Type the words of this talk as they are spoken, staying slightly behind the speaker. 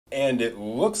And it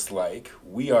looks like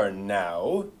we are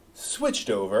now switched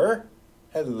over.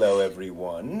 Hello,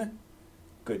 everyone.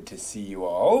 Good to see you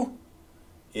all.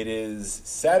 It is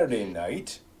Saturday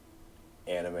night,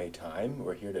 anime time.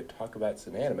 We're here to talk about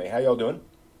some anime. How y'all doing?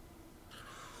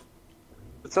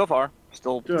 So far,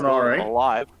 still all right.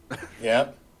 alive. Yeah,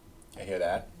 I hear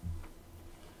that.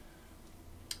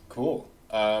 Cool.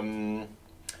 All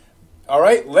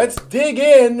right, let's dig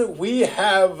in. We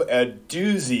have a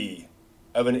doozy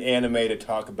of an anime to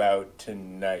talk about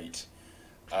tonight.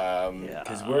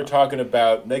 Because we're talking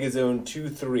about Megazone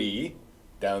 2-3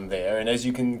 down there. And as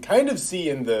you can kind of see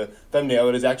in the thumbnail,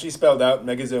 it is actually spelled out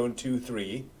Megazone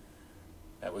 2-3.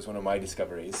 That was one of my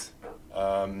discoveries.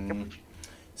 Let me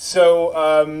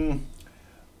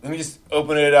just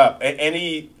open it up.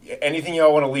 Anything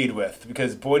y'all want to lead with?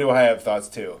 Because boy, do I have thoughts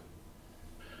too.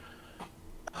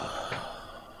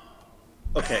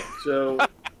 Okay, so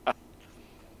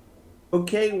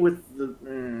okay with the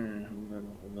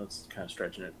that's kind of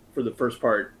stretching it. For the first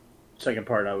part, second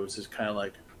part, I was just kind of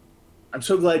like, I'm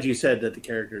so glad you said that the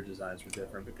character designs were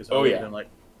different because I would have been like,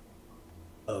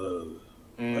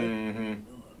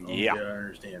 Yeah, I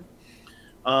understand.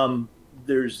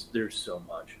 There's so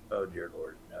much. Oh dear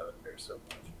Lord, no, there's so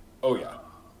much. Oh yeah.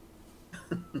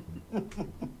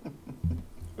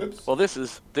 Oops. well, this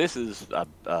is I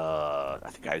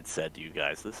think I had said to you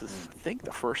guys, this is I think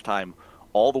the first time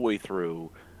all the way through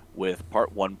with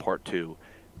part 1, part 2,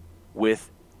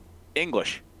 with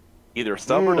English, either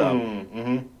sub or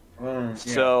dub.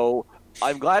 So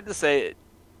I'm glad to say,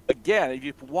 again, if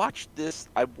you've watched this,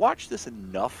 I've watched this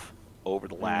enough over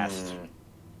the last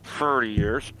 30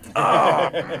 years.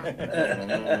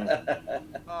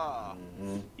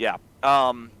 Yeah.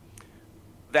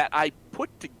 That I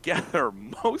put together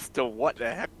most of what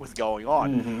the heck was going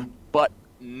on. But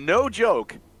no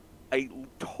joke, I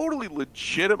totally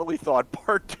legitimately thought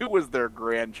part 2 was their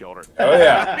grandchildren. Oh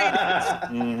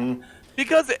yeah.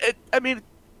 Because it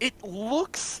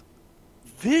looks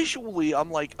visually,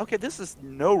 I'm like, okay, this is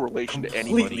no relation to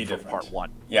anybody from part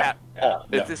 1. Yeah. At all.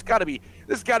 This has got to be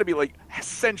like a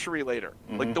century later.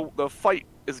 Like the fight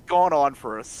has gone on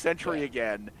for a century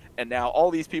again, and now all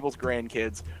these people's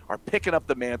grandkids are picking up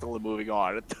the mantle and moving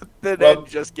on. Then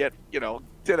just get, to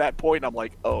that point, and I'm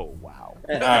like, oh wow.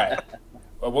 All right.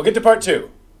 Well, we'll get to part 2.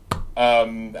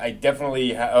 I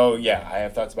definitely I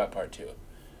have thoughts about part 2.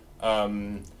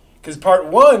 Because part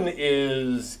 1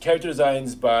 is character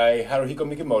designs by Haruhiko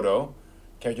Mikimoto,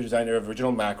 character designer of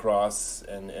original Macross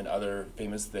and other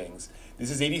famous things. This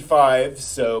is 85,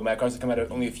 so Macross had come out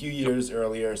only a few years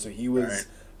earlier, so he was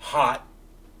hot,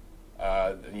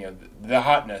 the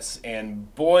hotness.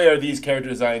 And boy, are these character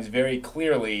designs very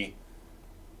clearly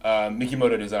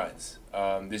Mikimoto designs.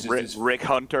 This is Rick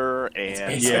Hunter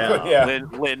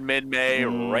and Lin Min-Mei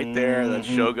right there. That's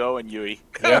Shogo and Yui.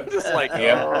 Yep. Just like,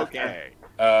 okay.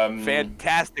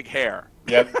 Fantastic hair.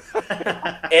 Yep.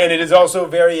 And it is also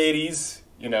very 80s,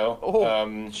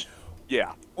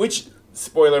 Yeah. Which,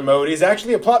 spoiler mode, is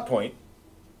actually a plot point.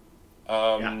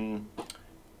 But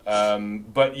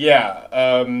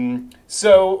yeah.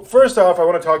 So, first off, I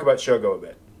want to talk about Shogo a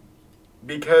bit.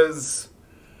 Because...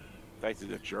 Thanks,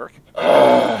 he's a jerk.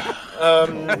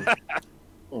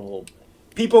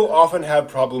 People often have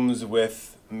problems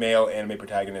with male anime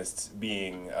protagonists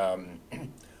being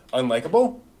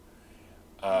unlikable.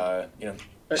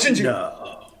 Shinju.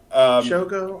 No.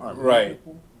 Shogo? Right.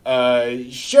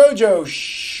 Shoujo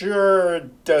sure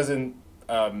doesn't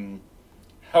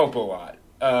help a lot.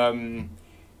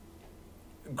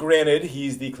 Granted,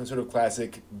 he's the sort of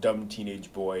classic dumb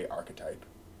teenage boy archetype.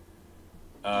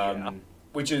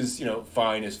 Which is,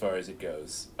 fine as far as it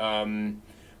goes.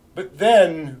 But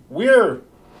then we're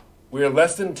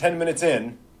less than 10 minutes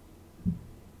in,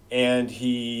 and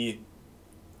he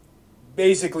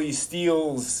basically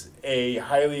steals a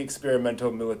highly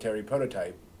experimental military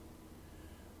prototype,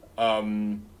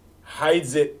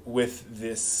 hides it with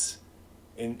this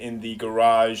in the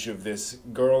garage of this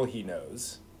girl he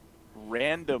knows.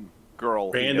 Random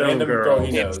girl. Random girl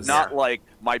he knows. It's not like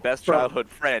my best childhood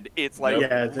friend. It's like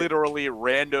literally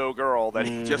rando girl that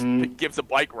he just gives a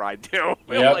bike ride to.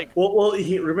 Yep. Like,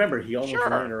 he almost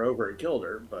ran her over and killed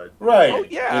her, but oh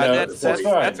yeah,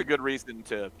 that's a good reason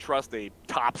to trust a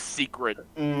top secret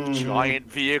giant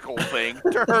vehicle thing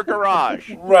to her garage.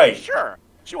 Right. Sure.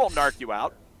 She won't narc you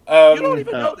out. You don't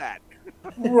even know that.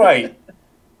 Right.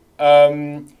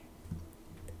 And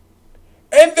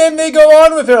then they go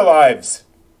on with their lives.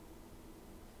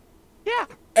 Yeah.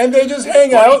 And they just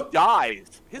hang out. He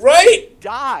dies. His right?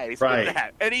 Dies. Right. In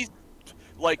that. And he's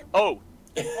like, oh,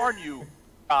 warn you,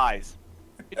 guys.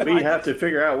 We have to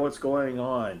figure out what's going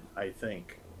on, I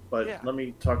think. but let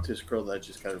me talk to this girl that I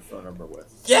just got her phone number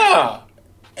with. Yeah,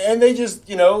 and they just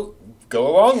go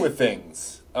along with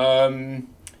things, and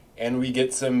we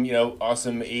get some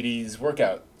awesome '80s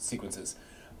workout sequences,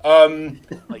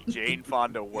 like Jane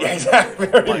Fonda workout. Yeah, exactly,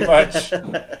 very much.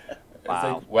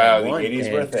 Wow, like, wow, and the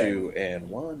 '80s were a thing. 2 and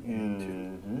 1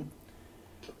 and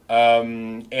 2.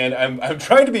 And I'm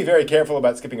trying to be very careful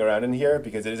about skipping around in here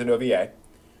because it is an OVA.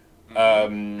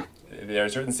 There are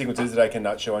certain sequences that I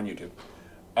cannot show on YouTube.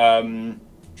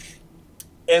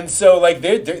 And so, like,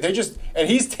 they're just... And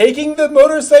he's taking the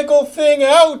motorcycle thing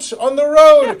out on the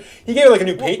road. Yeah. He gave it, like, a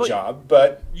new paint job,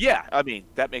 but... Yeah, I mean,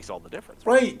 that makes all the difference.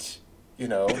 Right.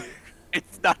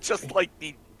 It's not just, like,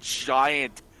 the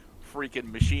giant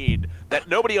freaking machine that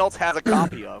nobody else has a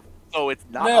copy of. So it's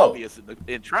not obvious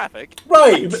in traffic.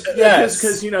 Right, yes.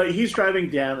 Because, he's driving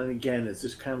down, and again, it's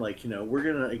just kind of like, we're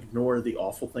going to ignore the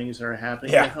awful things that are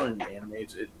happening. Yeah. How in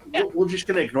animes, we're just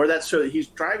going to ignore that. So he's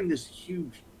driving this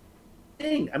huge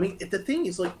thing. I mean, the thing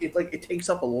is, it takes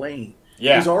up a lane.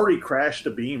 Yeah. He's already crashed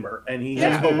a Beamer, and he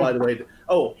has, by the way,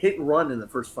 hit and run in the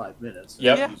first 5 minutes.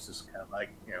 Yep. He's just kind of like,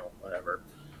 whatever.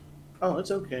 Oh,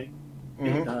 it's okay.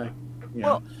 Mm-hmm. Die.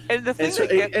 Well, and the thing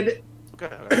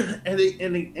and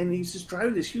he's just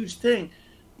driving this huge thing.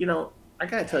 I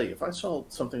gotta tell you, if I saw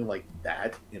something like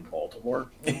that in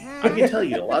Baltimore, I can tell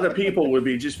you a lot of people would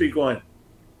be going,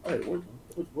 "Wait,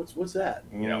 what's that?"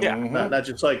 Not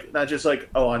just like,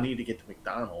 "Oh, I need to get to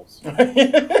McDonald's."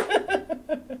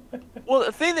 Well,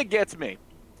 the thing that gets me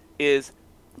is,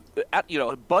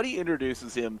 Buddy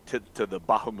introduces him to the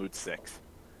Bahamut 6.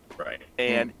 Right.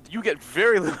 And you get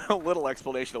very little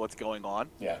explanation of what's going on.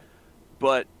 Yeah.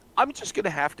 But I'm just going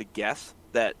to have to guess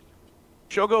that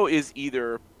Shogo is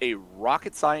either a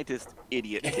rocket scientist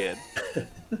idiot kid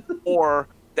or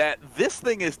that this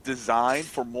thing is designed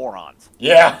for morons.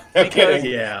 Yeah. Because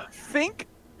yeah. Think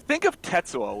of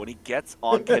Tetsuo when he gets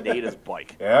on Kaneda's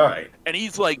bike. Yeah. Right. And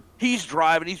he's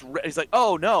driving, he's like,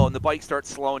 oh no, and the bike starts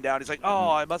slowing down. He's like, oh,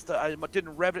 I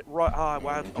didn't rev it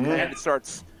right. And it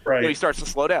starts, he starts to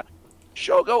slow down.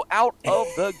 Shogo out of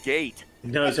the gate. He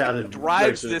knows how to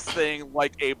drives this thing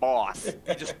like a boss.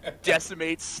 He just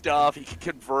decimates stuff. He can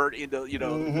convert into,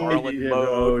 Marlin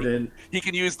mode. And he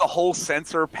can use the whole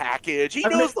sensor package. He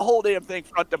knows the whole damn thing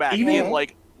front to back. He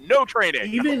had no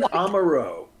training. Even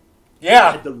Amuro.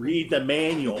 Yeah. Had to read the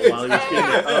manual while he was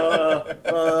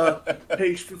getting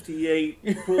page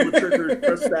 58, pull the trigger,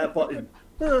 press that button.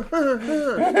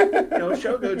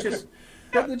 Shogo just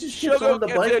gets on the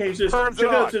bike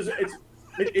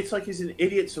and it's like he's an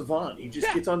idiot savant. He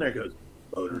just gets on there and goes,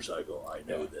 motorcycle, I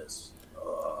know this.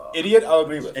 Idiot, I'll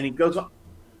agree with. And he goes on.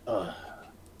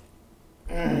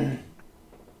 And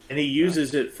he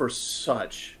uses it for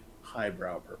such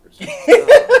highbrow purposes.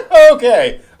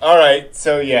 Okay. All right.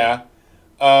 So, yeah.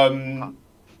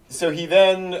 So he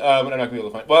then... I'm not going to be able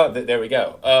to find... Well, there we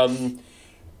go.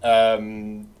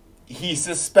 He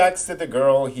suspects that the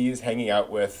girl he's hanging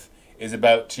out with is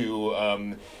about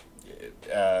to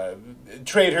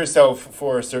trade herself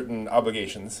for certain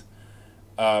obligations.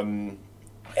 And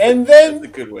then... That's a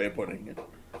good way of putting it.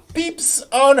 Beeps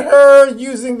on her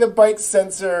using the bike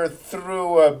sensor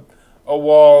through a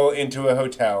wall into a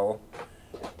hotel.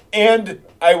 And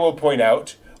I will point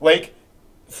out,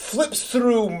 flips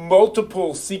through multiple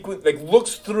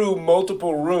looks through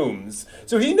multiple rooms.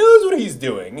 So he knows what he's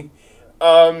doing.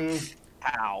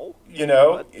 How?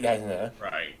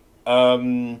 Right.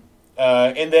 And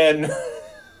then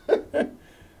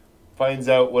finds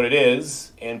out what it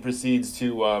is and proceeds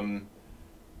to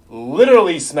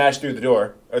literally smash through the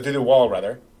door, or through the wall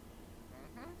rather,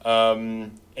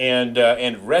 and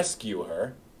rescue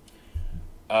her.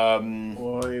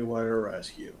 Boy, what a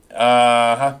rescue!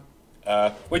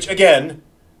 Which again,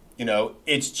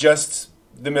 it's just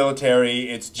the military.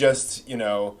 It's just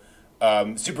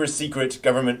super secret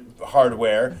government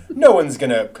hardware. No one's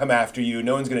gonna come after you.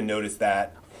 No one's gonna notice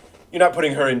that. You're not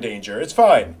putting her in danger. It's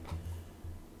fine.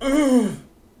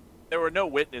 There were no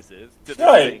witnesses to the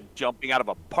thing jumping out of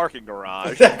a parking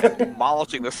garage,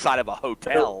 demolishing the side of a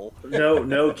hotel.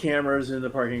 No cameras in the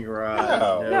parking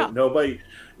garage. Nobody.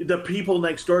 The people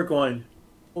next door going,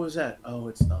 "What was that? Oh,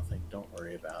 it's nothing. Don't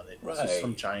worry about it. It's just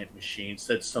some giant machine."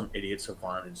 Said some idiot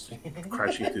savant is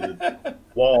crashing through the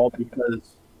wall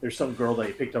because there's some girl that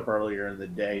he picked up earlier in the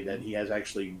day that he has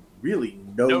actually really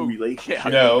no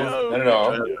relationship. No, not at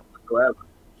all. Whatsoever.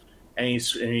 And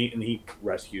he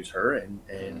rescues her, and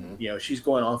she's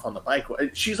going off on the bike.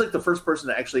 She's like the first person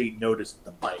to actually notice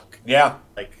the bike. Yeah,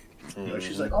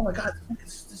 she's like, "Oh my god,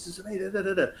 this is amazing!" Da,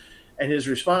 da, da. And his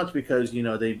response, because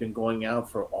they've been going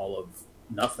out for all of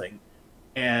nothing,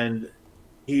 and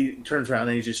he turns around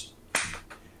and he just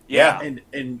Yeah.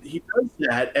 And he does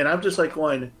that, and I'm just like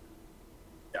going,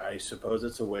 I suppose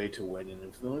it's a way to win and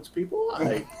influence people.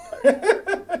 I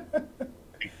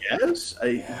guess.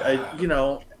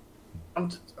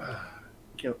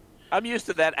 I'm used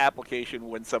to that application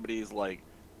when somebody's like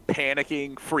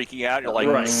panicking, freaking out. You're like,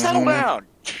 Right. settle down.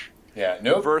 Yeah,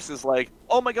 nope. Versus like,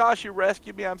 oh my gosh, you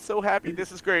rescued me. I'm so happy.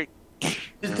 This is great.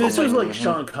 This was like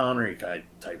Sean Connery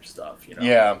type stuff,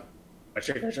 Yeah. I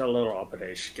check a little up and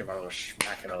give a little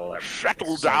smack and all that.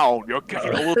 Settle down. You're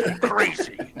getting a little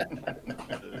crazy.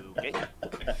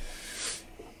 Okay.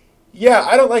 Yeah,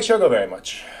 I don't like Shogo very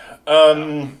much.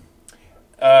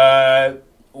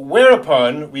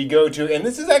 Whereupon we go to, and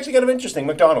this is actually kind of interesting,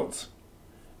 McDonald's.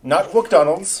 Not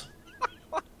McDonald's.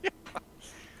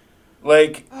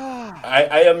 Like,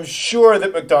 I am sure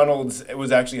that McDonald's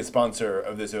was actually a sponsor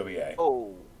of this OVA.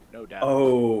 Oh, no doubt.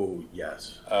 Oh,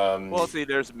 yes. Well, see,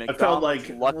 there's McDonald's,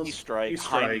 Lucky Strike,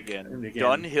 Heineken,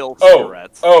 Dunhill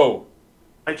cigarettes.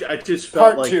 I just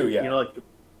felt Part 2, yeah. Like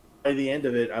by the end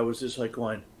of it, I was just like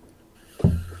going,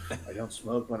 I don't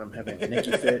smoke when I'm having a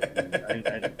Nicky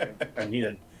fit. I need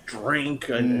a drink,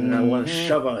 and I want to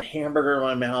shove a hamburger in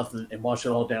my mouth and wash it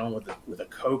all down with a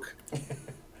Coke.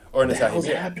 Or an What the hell's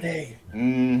happening?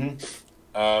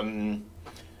 Mm-hmm.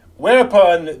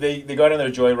 Whereupon they got on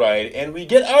their joyride, and we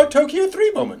get our Tokyo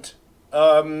 3 moment.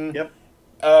 Yep.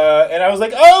 And I was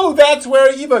like, oh, that's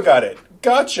where Eva got it.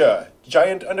 Gotcha.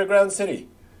 Giant underground city.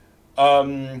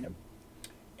 And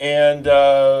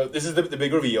this is the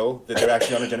big reveal that they're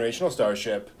actually on a generational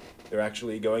starship. They're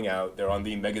actually going out. They're on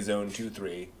the Megazone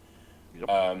 2-3. Yep.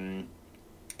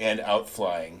 And out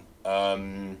flying.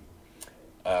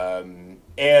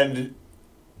 And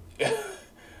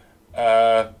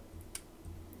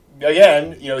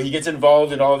again, he gets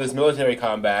involved in all of this military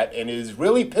combat and is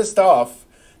really pissed off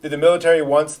that the military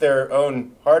wants their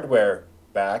own hardware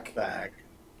back.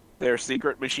 Their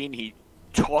secret machine he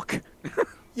took.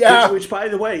 Yeah. Which, by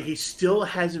the way, he still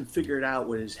hasn't figured out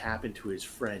what has happened to his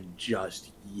friend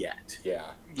just yet.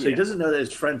 Yeah. So he doesn't know that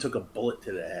his friend took a bullet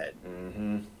to the head.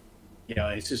 Mm-hmm.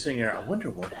 He's just sitting there, I wonder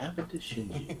what happened to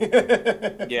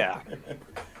Shinji. Yeah.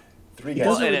 He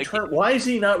doesn't return. Why is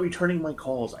he not returning my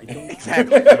calls? I don't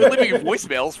Exactly. I've been leaving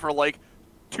voicemails for like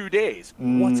 2 days.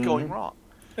 What's going wrong?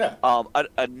 Yeah.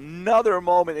 Another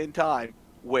moment in time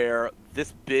where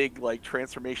this big like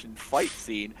transformation fight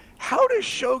scene. How does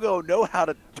Shogo know how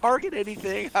to target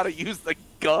anything? How to use the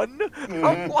gun?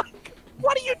 I'm like,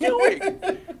 what are you doing?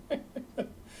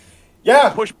 Yeah.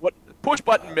 Push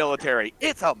button military.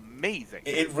 It's amazing.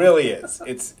 It really is.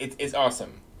 It's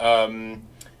awesome.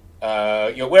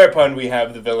 Whereupon we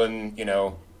have the villain,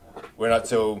 we're not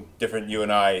so different, you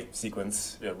and I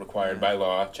sequence required by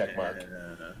law, check mark.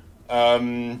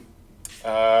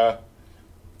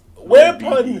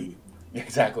 Whereupon BD.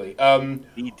 Exactly.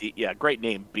 BD, yeah, great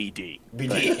name, BD.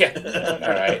 BD, yeah.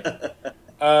 All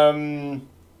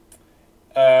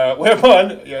right.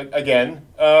 Whereupon, again,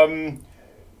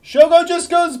 Shogo just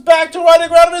goes back to riding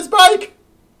around on his bike.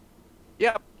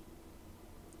 Yep.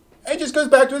 And just goes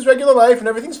back to his regular life, and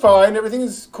everything's fine.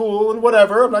 Everything's cool and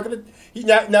whatever. I'm not gonna.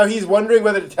 Now he's wondering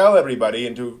whether to tell everybody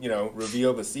and to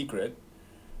reveal the secret.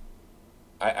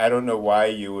 I don't know why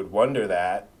you would wonder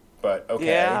that, but okay.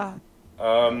 Yeah.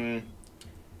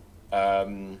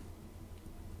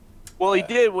 Well, he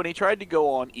did when he tried to go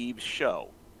on Eve's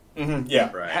show. Mm-hmm,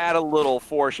 yeah. Right. Had a little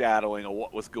foreshadowing of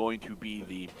what was going to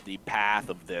be the path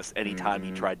of this anytime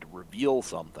he tried to reveal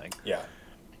something. Yeah.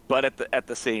 But at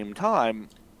the same time,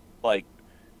 like,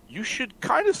 you should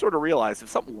kind of sort of realize if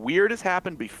something weird has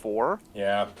happened before.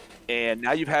 Yeah. And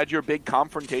now you've had your big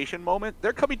confrontation moment,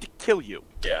 they're coming to kill you.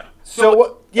 Yeah.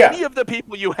 So yeah. Any of the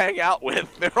people you hang out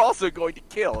with, they're also going to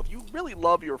kill. If you really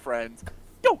love your friends,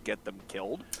 don't get them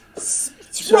killed.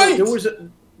 So right.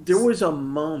 There was a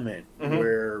moment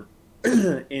where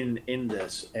in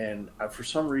this, and for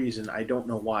some reason I don't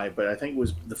know why, but I think it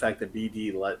was the fact that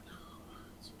BD let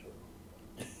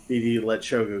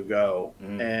Shogo go,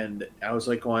 and I was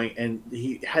like going, and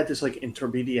he had this like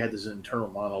BD had this internal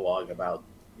monologue about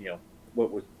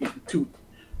what was to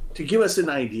give us an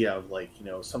idea of like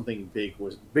something big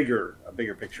was a bigger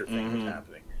picture thing was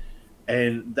happening,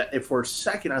 and that if for a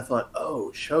second I thought,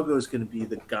 oh, Shogo's going to be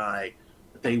the guy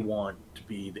that they want to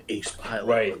be the ace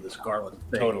pilot of this Garland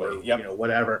thing, or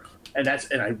whatever, and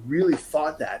I really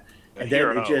thought that, and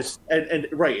then it just and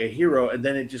a hero, and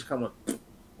then it just kind of.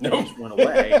 Nope. Just went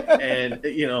away, and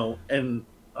and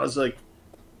I was like,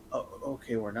 oh,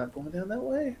 "Okay, we're not going down that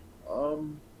way.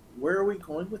 Where are we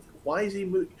going with? Why is he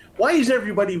moody? Why is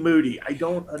everybody moody? I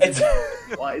don't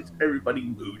understand. Why is everybody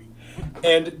moody?"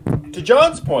 And to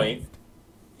John's point,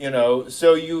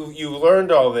 so you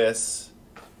learned all this,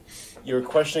 You're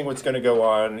questioning what's going to go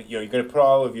on. You know, you're going to put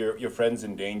all of your friends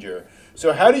in danger.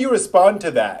 So how do you respond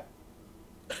to that?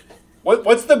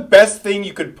 What's the best thing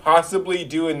you could possibly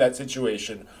do in that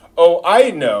situation? Oh,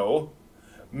 I know.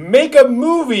 Make a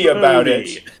movie about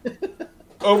it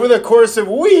over the course of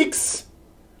weeks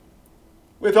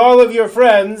with all of your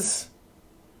friends.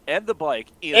 And the bike.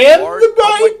 And the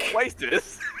bike!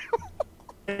 Places.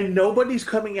 And nobody's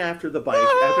coming after the bike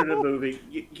after the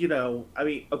movie. You know, I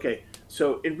mean, okay.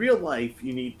 So in real life,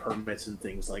 you need permits and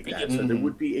things like that. So there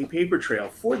would be a paper trail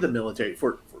for the military,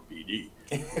 for PD,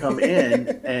 come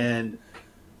in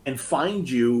and find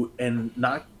you and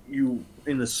knock you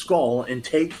in the skull and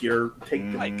take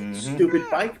the stupid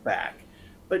bike back.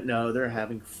 But no, they're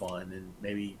having fun, and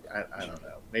maybe I don't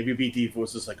know. Maybe BT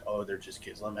was just like, oh, they're just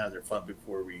kids. Let them have their fun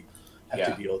before we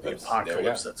have to deal with the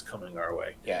apocalypse that's coming our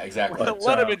way. Yeah, exactly. But,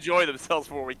 let them enjoy themselves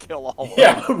before we kill all of them.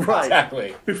 Yeah, right.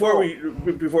 Exactly. Before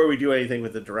we do anything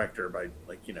with the director, by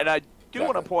And I do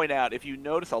want to point out, if you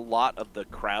notice a lot of the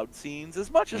crowd scenes,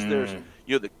 as much as there's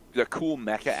the cool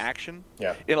mecha action,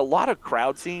 in a lot of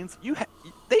crowd scenes,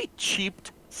 they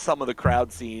cheaped some of the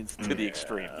crowd scenes to the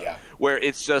extreme, where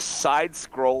it's just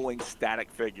side-scrolling static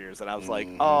figures, and I was like,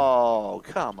 oh,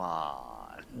 come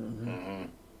on.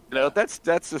 You know,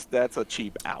 that's a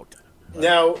cheap out.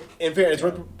 Now, in fairness,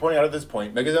 worth pointing out at this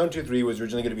point, Megazone 2-3 was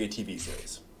originally going to be a TV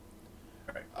series.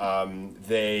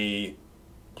 They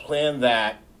planned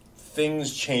that.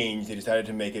 Things changed. They decided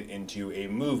to make it into a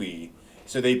movie.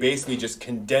 So they basically just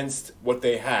condensed what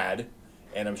they had,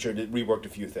 and I'm sure reworked a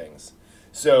few things.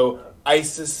 So I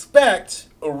suspect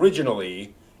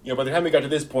originally, by the time we got to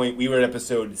this point, we were at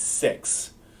episode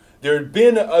 6. There had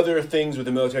been other things with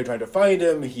the military trying to find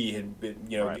him. He had been,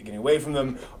 getting away from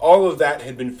them. All of that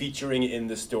had been featuring in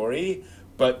the story,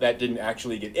 but that didn't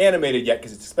actually get animated yet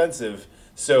because it's expensive.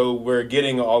 So we're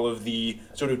getting all of the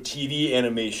sort of TV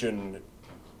animation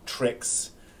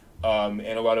tricks and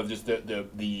a lot of just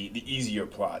the easier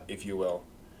plot, if you will.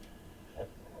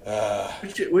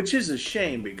 Which is a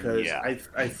shame, because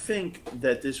I think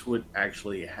that this would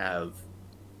actually have,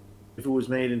 if it was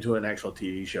made into an actual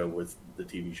TV show with the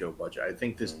TV show budget, I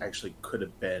think this actually could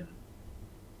have been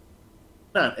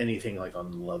not anything like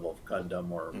on the level of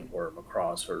Gundam or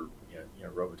Macross or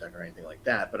Robotech or anything like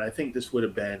that, but I think this would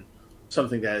have been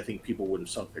something that I think people would have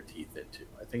sunk their teeth into.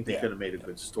 I think they could have made a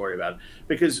good story about it,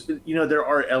 because there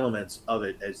are elements of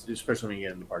it, especially when you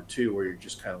get into part 2, where you're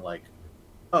just kind of like,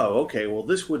 oh, okay, well,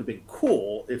 this would have been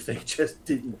cool if they just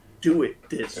didn't do it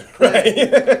this way.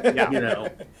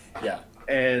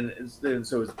 And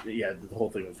so the whole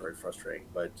thing was very frustrating.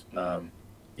 But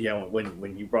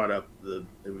when you brought up it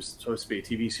was supposed to be a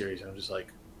TV series, I'm just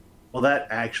like, well, that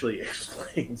actually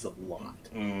explains a lot,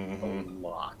 a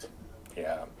lot.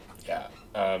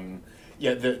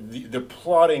 The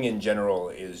plotting in general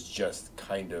is just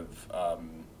kind of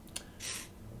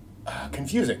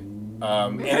confusing. Just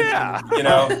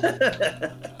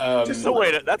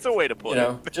that's a way to put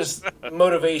it. Just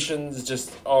motivations,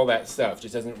 just all that stuff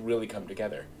just doesn't really come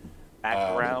together.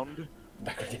 Background.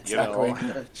 Exactly.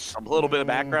 A little bit of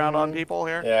background on people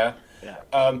here. Yeah.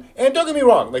 And don't get me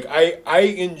wrong, like I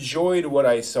enjoyed what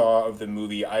I saw of the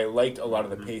movie. I liked a lot of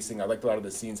the pacing. I liked a lot of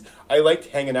the scenes. I liked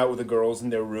hanging out with the girls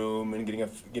in their room and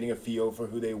getting a feel for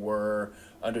who they were,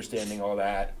 understanding all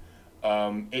that.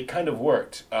 It kind of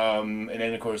worked. And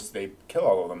then, of course, they kill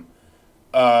all of them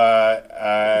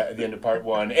at the end of part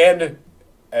 1. And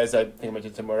as I think I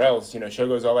mentioned somewhere else,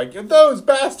 Shogo's all like, those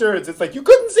bastards! It's like, you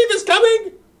couldn't see this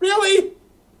coming? Really?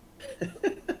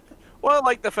 Well, I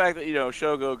like the fact that,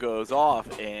 Shogo goes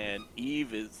off and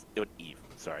Yui.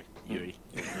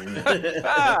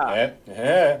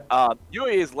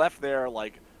 Yui is left there,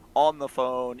 like, on the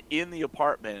phone in the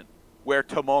apartment where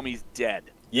Tomomi's dead.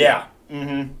 Yeah.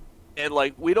 Mm-hmm. And,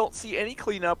 like, we don't see any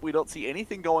cleanup. We don't see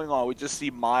anything going on. We just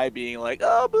see Mai being like,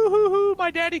 oh, boo-hoo-hoo,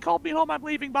 my daddy called me home. I'm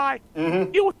leaving. Bye.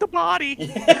 Deal with the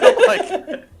body.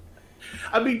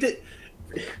 I mean,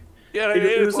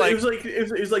 it was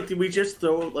like, did we just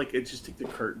throw, just take the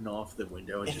curtain off the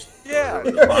window and just throw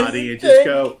the body and just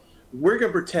go, we're going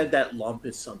to pretend that lump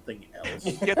is something else.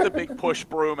 Get the big push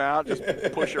broom out, just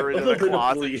push her into the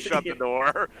closet, shut the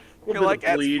door. You're like,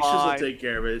 that's fine. She'll take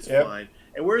care of it. It's fine.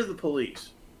 And where's the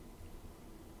police?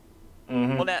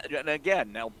 Well,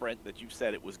 now, Brent, that you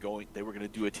said they were going to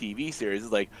do a TV series.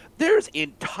 It's like, there's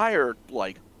entire,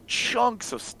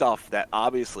 chunks of stuff that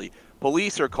obviously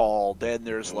police are called, then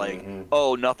there's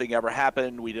oh, nothing ever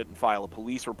happened, we didn't file a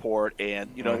police report, and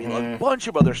a bunch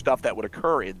of other stuff that would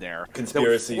occur in there,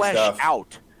 conspiracy that would flesh stuff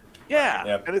out.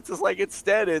 And it's just like,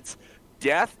 instead it's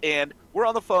death and we're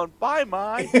on the phone, bye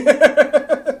Mai.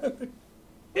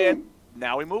 And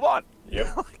now we move on.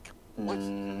 What's,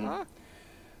 Mm.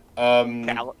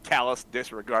 huh? Callous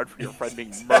disregard for your friend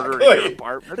being murdered in your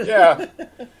apartment. Yeah.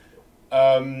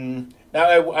 Now,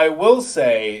 I will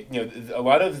say, a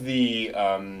lot of the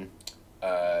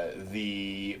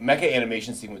mecha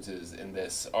animation sequences in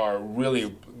this are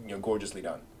really, gorgeously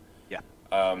done. Yeah.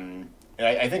 And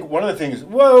I think one of the things,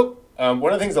 one of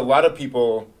the things a lot of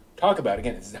people talk about,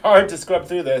 again, it's hard to scrub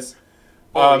through this.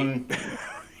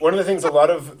 One of the things a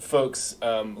lot of folks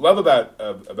love about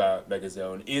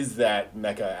Megazone is that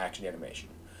mecha action animation,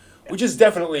 which is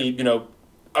definitely,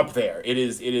 up there. It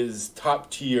is top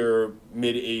tier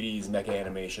mid 80s mecha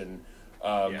animation.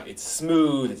 It's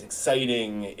smooth, it's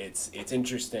exciting, it's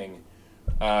interesting.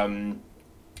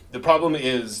 The problem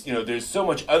is, there's so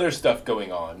much other stuff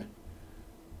going on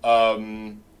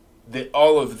that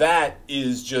all of that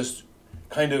is just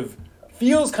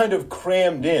feels kind of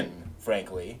crammed in,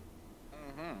 frankly,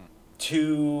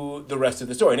 to the rest of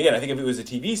the story. And again, I think if it was a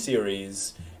TV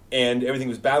series and everything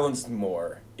was balanced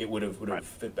more, it would have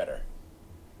fit better.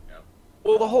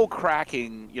 Well, the whole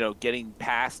cracking, getting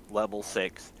past level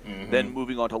 6, then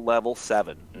moving on to level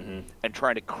 7, and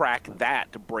trying to crack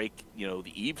that to break,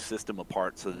 the Eve system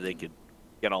apart so that they could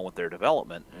get on with their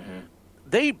development.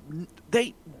 They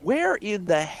where in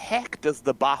the heck does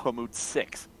the Bahamut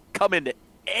 6 come into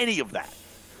any of that?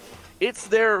 It's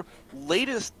their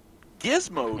latest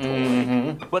gizmo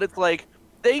toy, but it's like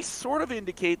they sort of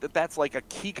indicate that that's like a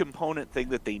key component thing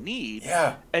that they need.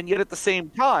 Yeah. And yet at the same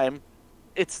time,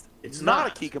 it's not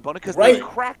a key component because Right. they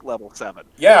crack level 7.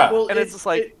 Yeah. Well, and it's just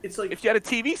like, it's like if you had a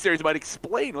TV series, it might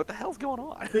explain what the hell's going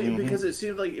on. I think because it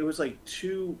seemed like it was like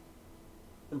two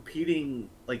competing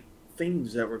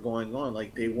things that were going on.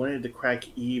 Like they wanted to crack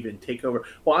Eve and take over.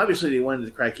 Well, obviously they wanted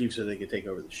to crack Eve so they could take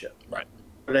over the ship. Right.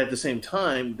 But at the same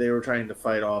time, they were trying to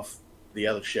fight off the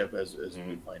other ship, as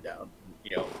we find out.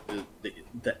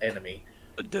 The enemy,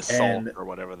 The Dassault or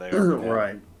whatever they are.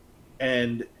 right?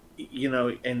 And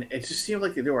and it just seemed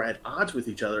like they were at odds with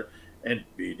each other. And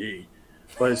BD,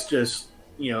 but it's just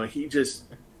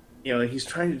he's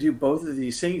trying to do both of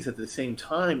these things at the same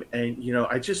time. And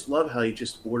I just love how he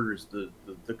just orders the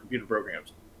computer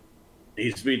programs. It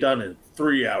needs to be done in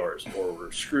 3 hours, or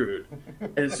we're screwed.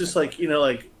 And it's just like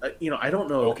I don't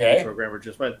know. Okay. The programmer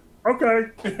just went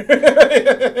okay.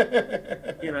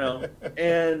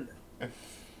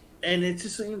 And it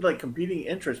just seemed like competing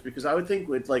interests, because I would think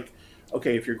with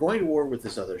okay, if you're going to war with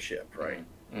this other ship, right?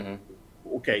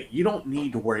 Okay, you don't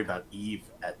need to worry about Eve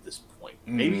at this point.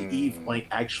 Maybe Eve might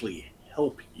actually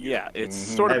help you. Yeah, it's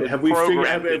sort of have we figured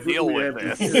out to deal with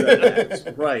this,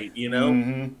 right?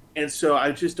 And so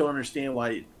I just don't understand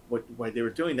why they were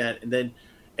doing that. And then,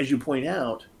 as you point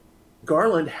out,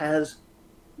 Garland has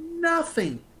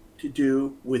nothing to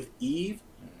do with Eve,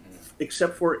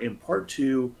 except for in part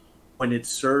 2, when it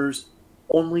serves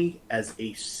only as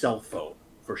a cell phone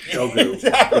for Shogu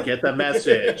to get the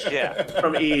message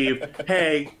from Eve.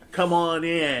 Hey, come on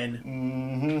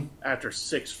in. After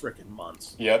 6 freaking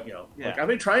months. Yep. I've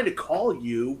been trying to call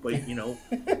you, but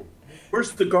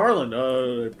where's the Garland?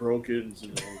 I broke it in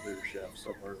the elevator shaft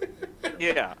somewhere.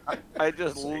 Yeah, I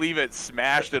just leave it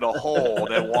smashed in a hole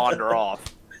and then wander off.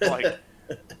 Like,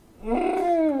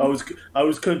 I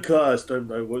was concussed. I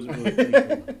wasn't really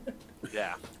thinking.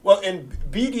 Yeah. Well, and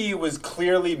BD was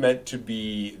clearly meant to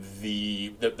be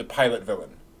the pilot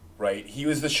villain, right? He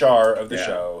was the Shar of the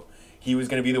show. He was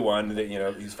going to be the one that he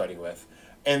was fighting with.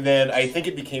 And then I think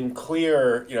it became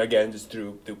clear, again, just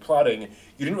through plotting, you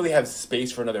didn't really have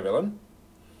space for another villain.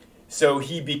 So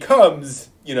he becomes,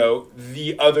 he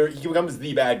becomes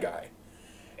the bad guy.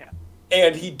 Yeah.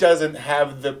 And he doesn't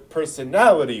have the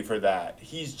personality for that.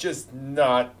 He's just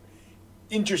not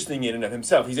interesting in and of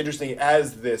himself. He's interesting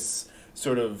as this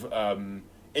sort of, and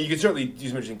you can certainly do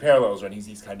some interesting parallels, right?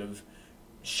 He's kind of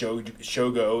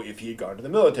Shogo if he had gone to the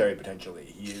military, potentially.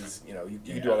 He is, you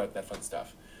can do all that fun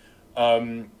stuff.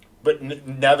 But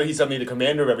now that he's suddenly the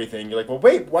commander of everything, you're like, well,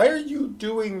 wait, why are you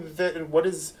doing that? And why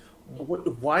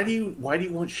do you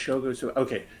want Shogo to?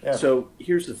 Okay, so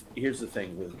here's the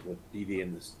thing with BD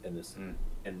and this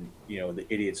and the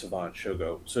idiot savant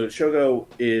Shogo. So Shogo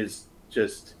is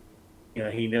just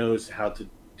he knows how to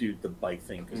do the bike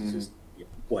thing because it's just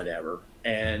whatever,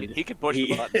 and he can push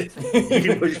buttons. He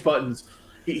can push buttons.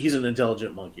 He's an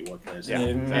intelligent monkey. What can I say?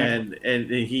 Yeah. And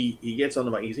he gets on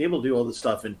the bike. He's able to do all this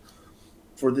stuff, and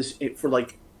for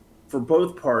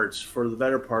both parts, for the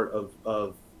better part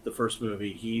of the first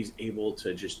movie, he's able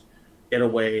to just get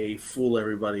away, fool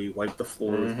everybody, wipe the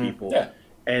floor with people. Yeah.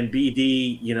 And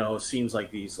BD, seems like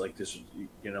these this,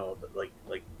 like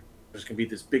there's gonna be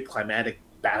this big climatic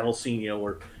battle scene,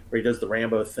 where he does the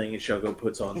Rambo thing and Shogo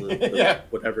puts on the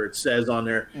whatever it says on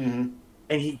there.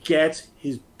 and he gets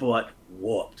his butt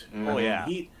whooped. Oh yeah.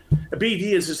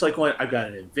 BD is just like going, I've got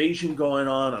an invasion going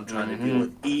on. I'm trying to deal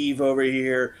with Eve over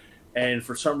here, and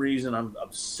for some reason I'm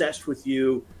obsessed with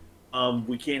you.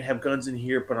 We can't have guns in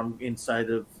here, but I'm inside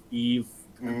of Eve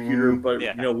computer. But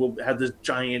we'll have this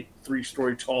giant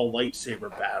 3-story tall lightsaber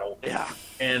battle. Yeah,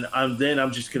 and I'm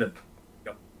just gonna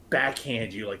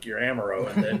backhand you like your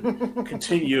Amaro, and then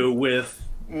continue with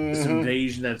this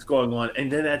invasion that's going on. And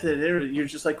then at the end, you're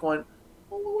just like going,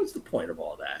 well, what's the point of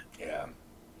all that? Yeah.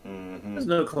 There's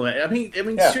no clue. I mean,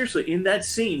 seriously, in that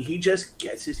scene, he just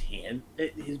gets his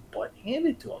butt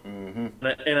handed to him,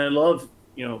 and I love,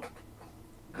 the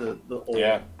old,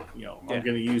 I'm going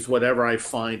to use whatever I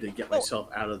find to get myself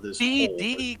out of this.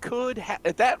 BD could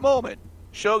at that moment,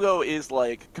 Shogo is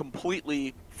like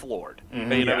completely floored. You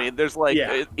know what I mean? There's like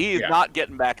he is not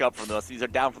getting back up from this. These are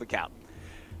down for the count.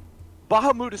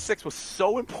 Bahamut 6 was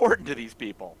so important to these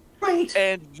people, right?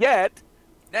 And yet.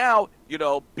 Now,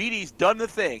 BD's done the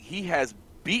thing. He has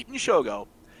beaten Shogo.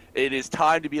 It is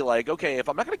time to be like, okay, if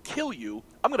I'm not going to kill you,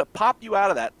 I'm going to pop you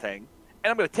out of that thing,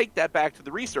 and I'm going to take that back to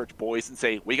the research boys and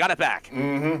say, we got it back.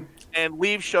 And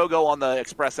leave Shogo on the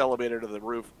express elevator to the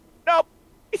roof. Nope.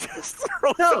 He just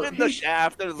throws him in the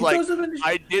shaft and is like,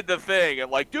 I did the thing. And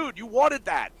like, dude, you wanted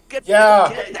that. Get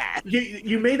that.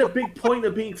 You made a big point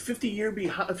of being 50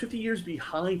 years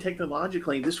behind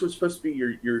technologically. This was supposed to be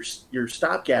your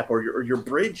stopgap or your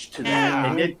bridge to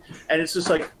that. And it's just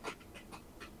like,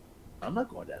 I'm not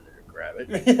going down there to grab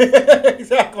it.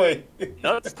 Exactly.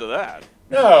 Nuts to that.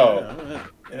 No.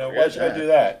 Why should I do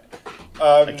that?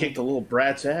 I kicked a little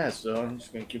brat's ass, so I'm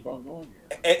just going to keep on going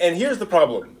here. And here's the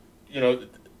problem.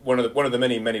 One of the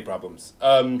many problems.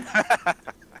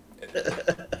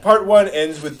 Part 1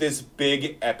 ends with this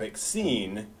big epic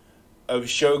scene of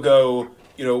Shogo,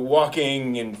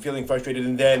 walking and feeling frustrated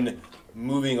and then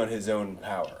moving on his own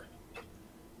power.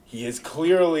 He has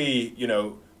clearly,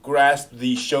 grasped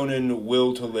the shonen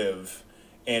will to live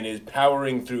and is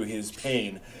powering through his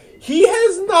pain. He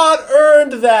has not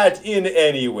earned that in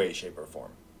any way, shape, or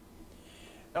form.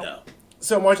 No.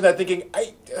 So I'm watching that thinking,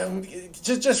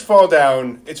 just fall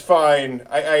down. It's fine.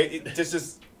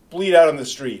 Just bleed out on the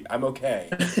street. I'm okay.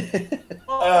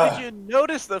 Well, did you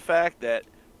notice the fact that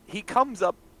he comes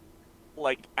up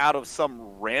like out of some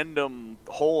random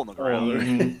hole in the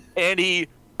ground, and he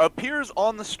appears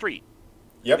on the street,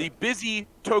 the busy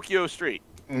Tokyo street,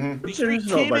 the street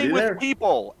teeming with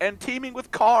people and teeming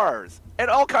with cars and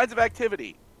all kinds of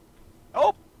activity.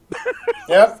 Oh,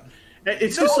 yep.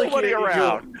 It's just like nobody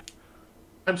around.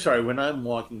 I'm sorry, when I'm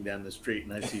walking down the street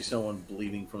and I see someone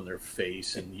bleeding from their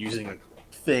face and using a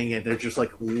thing, and they're just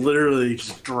like literally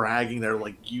just dragging their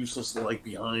like useless leg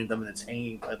behind them, and it's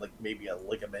hanging by like maybe a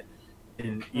ligament,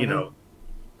 and he'll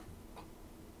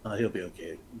be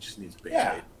okay. He just needs a big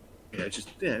aid. Yeah, it's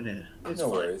no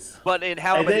worries. But in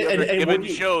how many given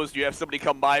shows do you have somebody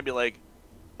come by and be like,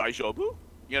 "Aishobu,"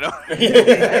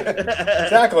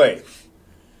 Exactly.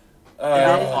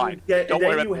 Fine. Don't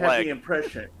worry about the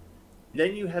leg.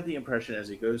 Then you have the impression as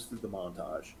he goes through the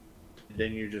montage, and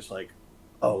then you're just like,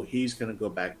 oh, he's going to go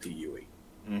back to Yui.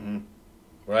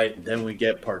 Right. And then we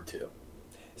get part 2.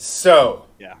 So,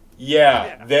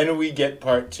 then we get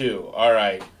part 2. All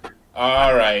right.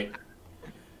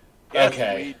 Yes,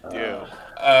 okay. we do.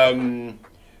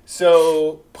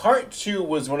 So, part 2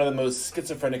 was one of the most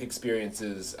schizophrenic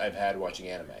experiences I've had watching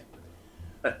anime.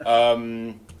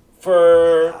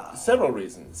 For several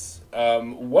reasons.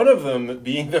 One of them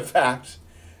being the fact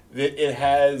that it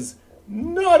has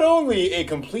not only a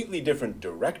completely different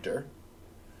director,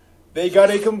 they got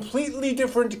a completely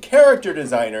different character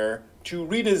designer to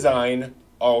redesign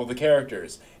all the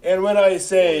characters. And when I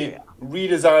say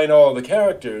redesign all the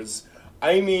characters,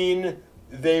 I mean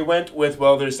they went with,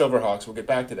 there's Silverhawks, we'll get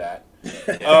back to that.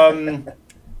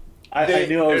 I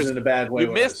knew I was in a bad way.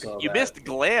 You missed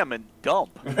glam and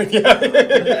dump.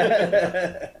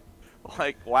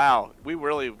 Like, wow, we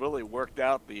really worked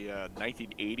out the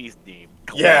 1980s name.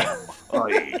 Glam.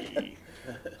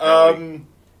 Yeah.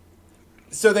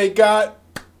 So they got.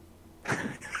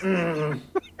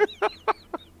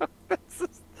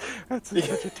 That's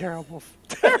such a terrible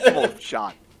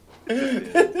shot.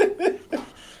 Sweat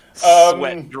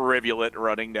drivulet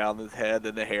running down his head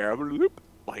and the hair.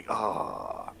 Like,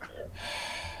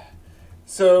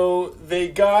 So they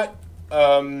got,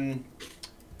 they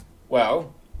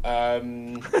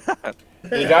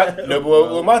got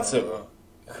Nobuo Uematsu,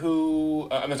 who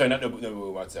I'm sorry, not Nobuo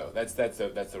Uematsu. That's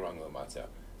the wrong Uematsu.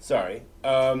 Sorry.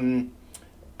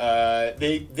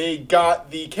 They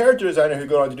got the character designer who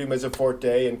go on to do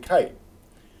Mezzoforte and Kite,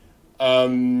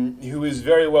 who is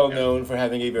very well known for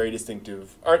having a very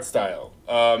distinctive art style.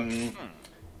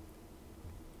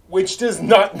 which does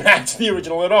not match the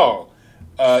original at all.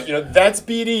 That's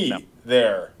BD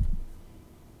there.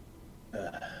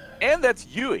 And that's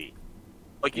Yui.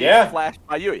 Like, you get flashed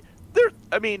by Yui.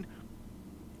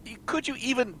 Could you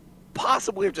even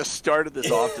possibly have just started this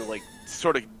off to, like,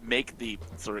 sort of make the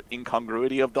sort of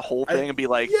incongruity of the whole thing and be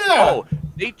like, oh,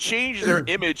 they changed their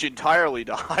image entirely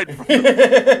to hide from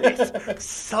the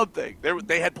something.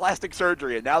 They had plastic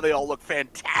surgery and now they all look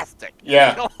fantastic.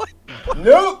 Yeah.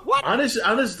 Nope. What?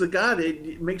 Honest to God,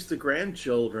 it makes the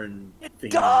grandchildren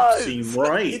thing seem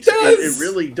right. It does. It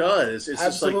really does. It's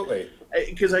absolutely.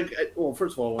 Because well,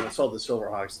 first of all, when I saw the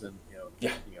Silverhawks, then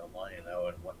Lion-O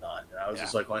and whatnot, and I was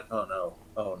just like, oh no,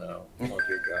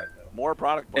 dear God, no. More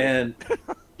product. And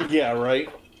yeah, right.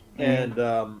 And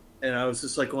I was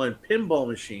just like, going pinball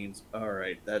machines. All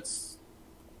right, that's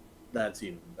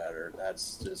even better.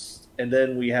 That's just. And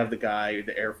then we have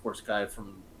the Air Force guy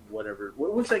from whatever.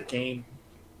 What was that game?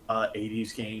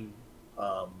 80s game,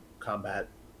 combat.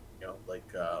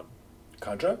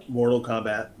 Contra? Mortal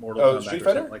Kombat, Street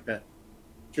Fighter, like that.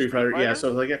 Street Fighter, yeah.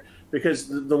 So like, because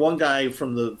the one guy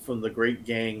from the great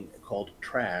gang called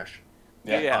Trash,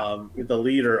 the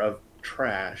leader of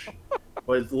Trash,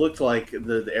 looked like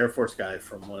the Air Force guy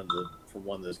from one of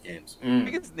those games. I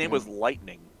think his name was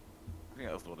Lightning. I think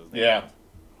that was what his name. Yeah. Was.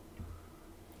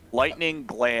 Lightning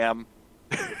Glam.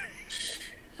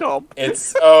 No.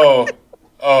 It's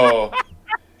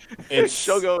It's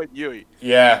Shogo and Yui.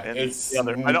 Yeah, and it's the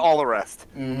other, and all the rest.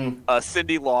 Mm-hmm.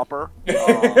 Cyndi Lauper,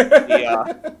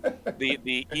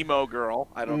 the emo girl.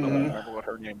 I don't remember what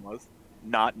her name was.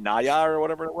 Not Naya or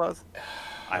whatever it was.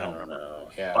 I don't know.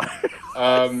 Yeah.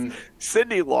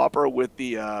 Cyndi Lauper with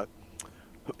the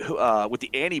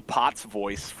Annie Potts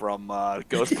voice from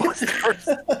Ghostbusters.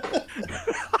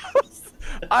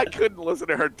 I couldn't listen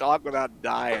to her talk without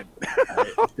dying.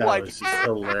 That was just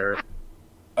hilarious.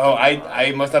 Oh,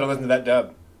 I must not have listened to that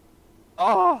dub.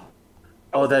 Oh,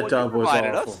 that dub was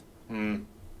awful.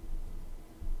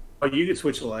 Oh, you could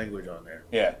switch the language on there.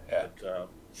 Yeah. But,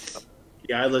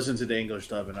 I listened to the English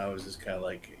dub, and I was just kind of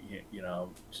like,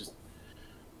 just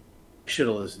should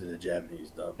have listened to the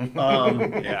Japanese dub.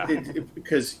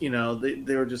 Because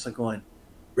they were just like going,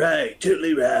 right,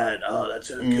 totally right. Oh, that's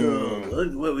so cool.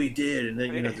 Look what we did, and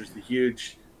then there's the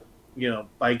huge,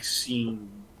 bike scene.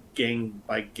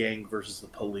 Bike gang versus the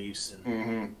police,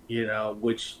 and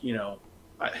which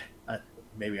I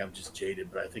maybe I'm just jaded,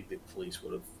 but I think the police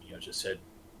would have just said,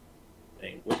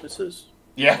 "Hey, witnesses."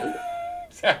 Yeah,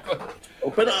 exactly.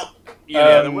 Open up.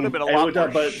 There would have been a lot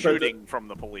more shooting from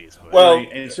the police. But. Well,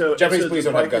 and so Japanese police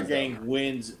the don't have biker guns. Gang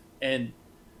wins, and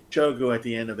Jogo at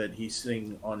the end of it, he's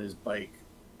sitting on his bike,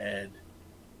 and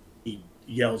he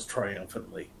yells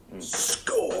triumphantly,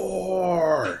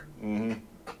 "Score!" Mm-hmm.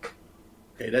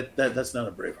 Okay, that's not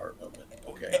a Braveheart moment.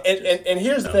 Okay, and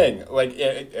here's the thing, like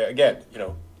again,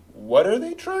 what are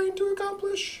they trying to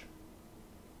accomplish?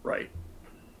 Right.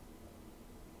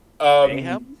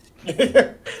 Mayhem.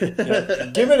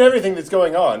 Given everything that's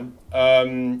going on,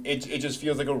 it just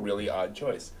feels like a really odd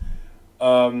choice.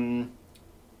 But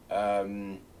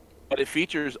it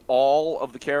features all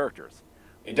of the characters.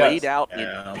 It does. Laid out in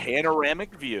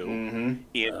panoramic view,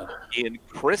 in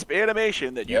crisp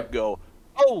animation that you can go,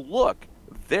 oh look.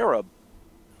 They're a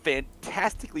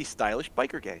fantastically stylish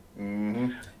biker gang.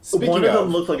 Mm-hmm. One of them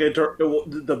looked like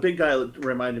the big guy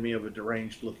reminded me of a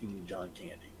deranged-looking John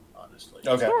Candy, honestly.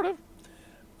 Okay. Sort of.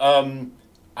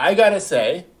 I gotta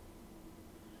say,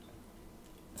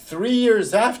 3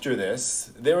 years after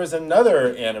this, there was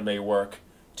another anime work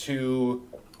to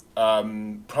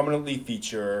prominently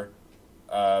feature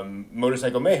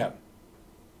Motorcycle Mayhem.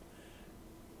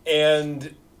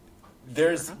 And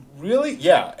there's really,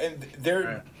 and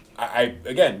there, I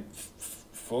again,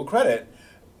 full credit,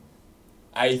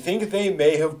 I think they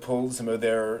may have pulled some of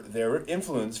their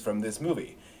influence from this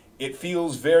movie. It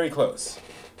feels very close.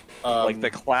 Like the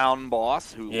clown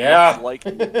boss who looks like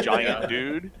a giant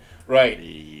dude. Right.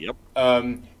 Yep.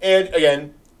 And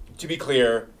again, to be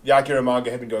clear, the Akira manga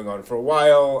had been going on for a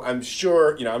while. I'm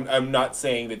sure, I'm not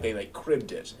saying that they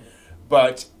cribbed it,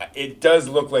 but it does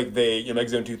look like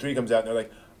Megazone 2-3 comes out and they're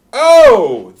like,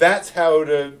 oh, that's how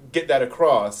to get that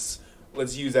across.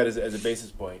 Let's use that as a basis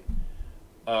point.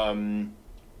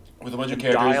 With a bunch of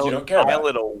characters you don't care about. Dial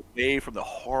it away from the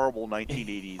horrible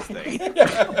 1980s thing.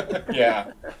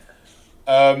 Yeah.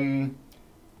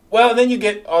 Well, then you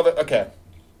get all the... Okay.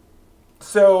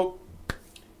 So,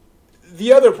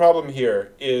 the other problem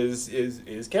here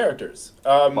is characters.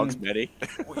 Amongst many.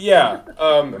 Yeah,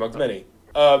 amongst many.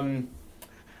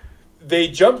 They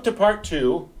jump to part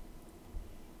 2.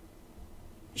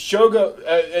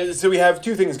 Shogo. So we have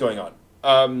two things going on.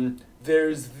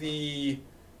 There's the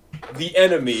the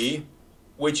enemy,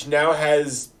 which now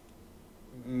has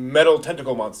metal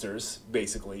tentacle monsters,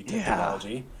 basically,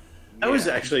 technology. That was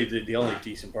actually the only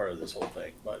decent part of this whole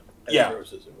thing, but as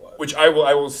gross as it was. Which I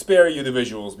will spare you the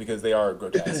visuals because they are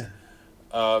grotesque.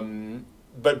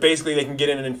 But basically, they can get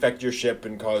in and infect your ship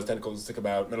and cause tentacles to come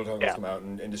out, metal tentacles come out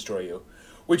and destroy you.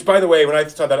 Which, by the way, when I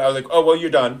saw that, I was like, oh, well, you're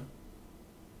done.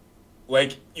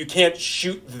 Like, you can't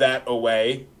shoot that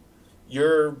away.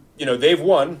 They've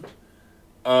won.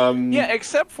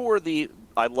 Except for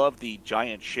I love the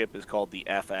giant ship is called the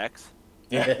FX.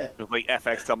 Yeah. Like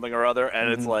FX something or other, and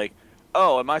it's like,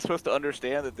 oh, am I supposed to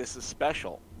understand that this is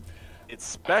special? It's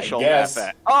special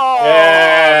FX. Oh,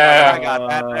 yeah. I got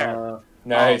that there.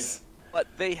 Nice. But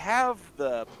they have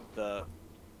the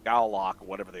Gowlock,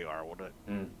 whatever they are,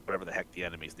 whatever the heck the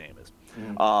enemy's name is.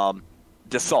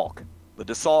 Desalk. The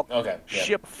Desalk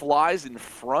ship flies in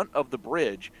front of the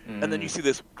bridge, and then you see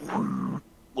this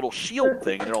little shield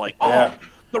thing, and they're like, oh,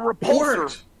 the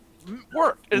repulsor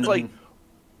worked. And it's like,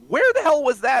 where the hell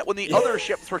was that when the other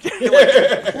ships were getting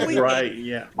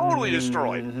totally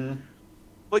destroyed?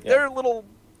 Like their little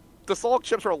Desalk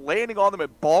ships are landing on them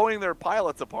and blowing their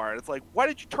pilots apart. It's like, why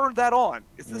did you turn that on?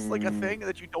 Is this like a thing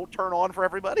that you don't turn on for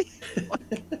everybody?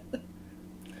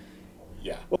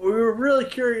 Yeah. Well, we were really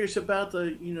curious about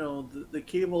the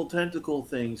cable tentacle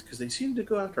things because they seem to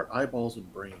go after eyeballs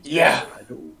and brains. Yeah.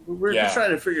 We're just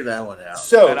trying to figure that one out.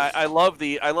 So, and I love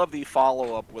the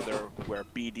follow up where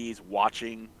BD's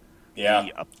watching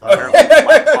the apparently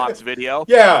black box video.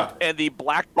 Yeah. And the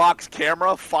black box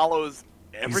camera follows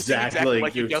everything exactly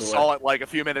like you just saw it like a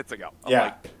few minutes ago. I'm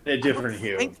like, a different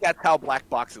hue. I think that's how black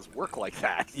boxes work like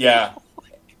that. Yeah.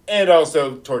 And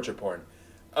also torture porn.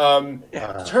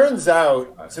 Turns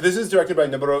out, so this is directed by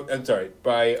Ichiro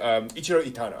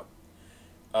Itano,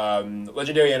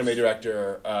 legendary anime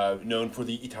director known for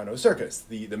the Itano Circus,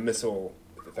 the missile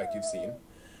effect you've seen.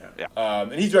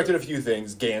 And he's directed a few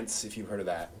things, Gantz, if you've heard of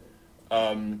that.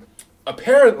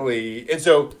 Apparently, and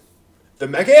so the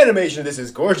mecha animation of this is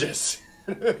gorgeous.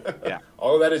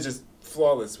 All of that is just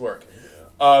flawless work.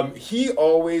 He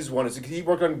always wanted to, he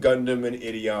worked on Gundam and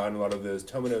Ideon, a lot of those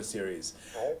Tomino series.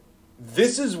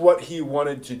 This is what he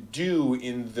wanted to do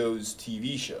in those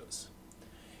TV shows.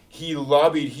 He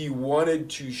wanted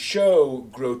to show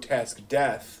grotesque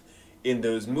death in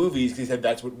those movies because he said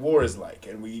that's what war is like,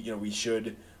 and we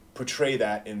should portray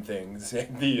that in things.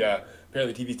 And the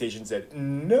apparently TV station said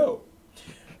no.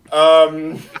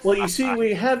 Well, you see,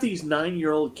 we have these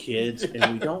 9-year-old kids,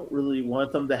 and we don't really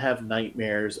want them to have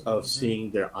nightmares of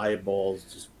seeing their eyeballs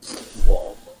just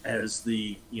as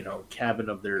the cabin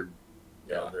of their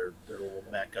their little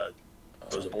mecha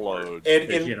explodes. And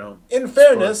in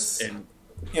fairness,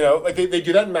 like they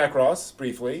do that in Macross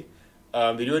briefly.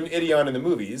 They do it in Ideon in the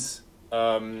movies.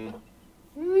 Ideon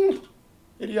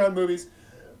movies,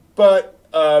 but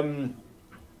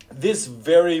this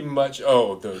very much.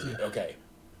 Okay.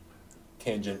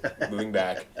 Tangent. Moving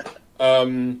back.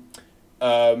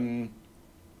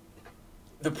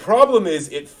 The problem is,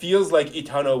 it feels like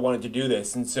Itano wanted to do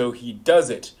this, and so he does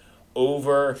it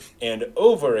over and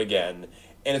over again,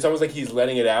 and it's almost like he's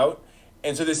letting it out,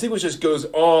 and so the sequence just goes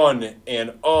on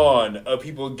and on of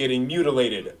people getting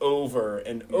mutilated over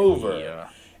and over,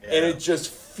 and it just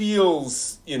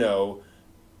feels,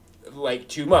 like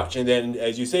too much. And then,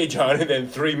 as you say, John, and then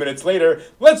 3 minutes later,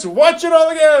 let's watch it all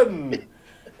again.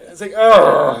 It's like,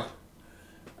 oh.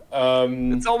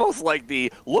 It's almost like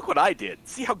look what I did.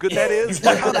 See how good that is?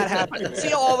 Look how that happened. See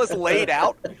how all this laid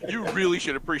out? You really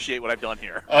should appreciate what I've done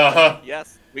here.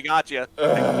 Yes, we got you.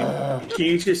 Can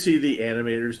you just see the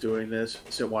animators doing this?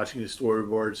 Watching the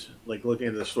storyboards, like looking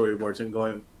at the storyboards and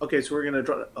going, okay, so we're going to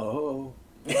draw. Oh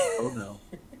no.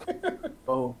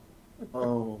 Oh.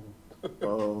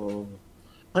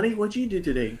 Honey, what'd you do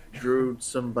today? Drew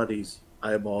somebody's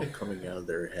eyeball coming out of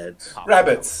their heads.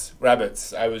 Rabbits.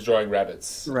 I was drawing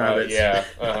rabbits.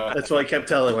 That's what I kept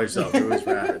telling myself. It was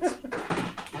rabbits.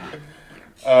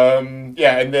 And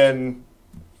then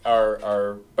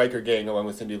our biker gang, along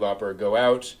with Cyndi Lauper, go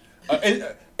out,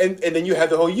 and then you have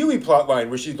the whole Yui plot line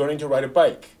where she's learning to ride a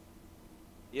bike.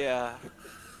 Yeah.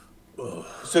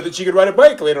 So that she could ride a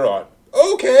bike later on.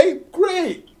 Okay,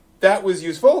 great. That was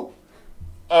useful.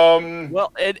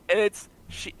 Well, and it's.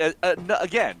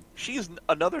 Again, she's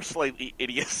another slightly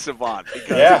idiot savant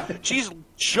because she's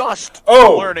just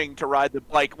learning to ride the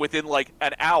bike within like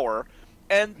an hour,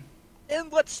 and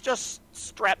let's just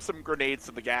strap some grenades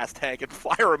to the gas tank and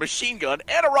fire a machine gun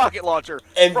and a rocket launcher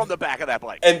from the back of that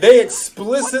bike. And they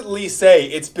explicitly say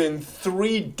it's been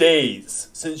 3 days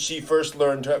since she first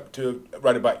learned to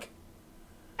ride a bike.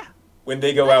 when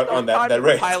they go out on that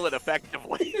race. Pilot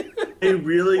effectively. I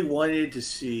really wanted to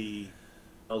see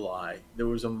a lie. There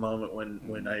was a moment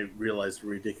when I realized the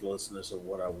ridiculousness of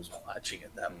what I was watching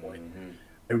at that point. Mm-hmm.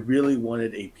 I really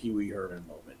wanted a Pee Wee Herman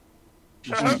moment.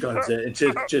 She just guns it and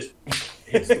just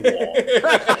hits the wall.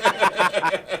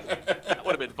 That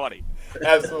would have been funny.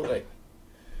 Absolutely.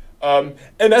 And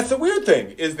that's the weird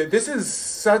thing, is that this is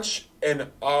such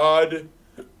an odd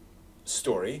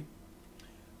story.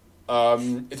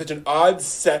 It's such an odd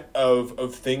set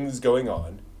of things going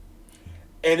on.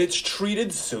 And it's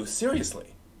treated so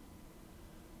seriously.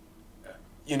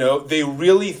 You know, they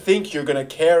really think you're going to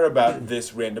care about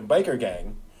this random biker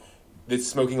gang that's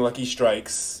smoking Lucky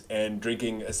Strikes and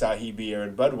drinking Asahi beer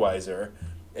and Budweiser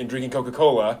and drinking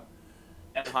Coca-Cola.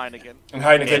 And Heineken.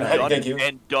 Thank you.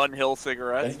 And Dunhill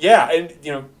cigarettes. And,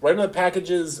 you know, right on the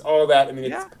packages, all that. I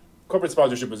mean, corporate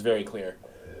sponsorship was very clear.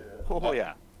 Oh,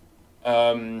 yeah.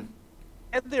 And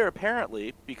they're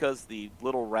apparently, because the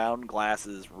little round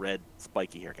glasses, red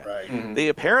spiky haircut, right. Mm-hmm. They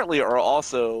apparently are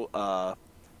also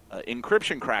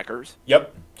encryption crackers.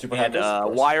 Yep. Super and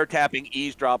hackers. wiretapping,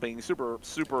 eavesdropping,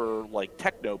 super like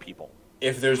techno people.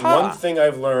 If there's one thing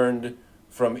I've learned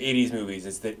from 80s movies,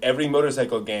 it's that every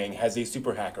motorcycle gang has a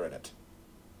super hacker in it.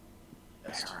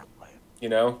 Apparently. You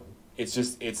know? It's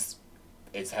just, it's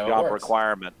how Job it works.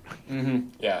 requirement. Mm-hmm.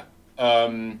 Yeah.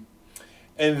 And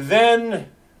then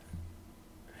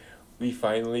we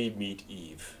finally meet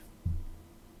Eve.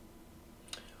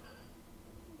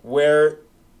 Where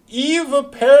Eve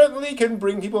apparently can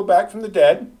bring people back from the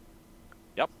dead.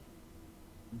 Yep.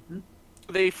 Mm-hmm.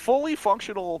 The fully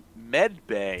functional med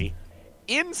bay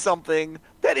in something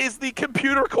that is the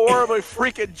computer core of a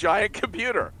freaking giant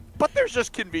computer. But there's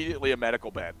just conveniently a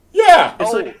medical bed. Yeah!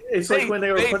 It's like when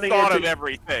they were putting thought of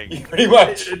everything. Pretty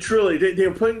much. Truly, they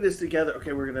were putting this together.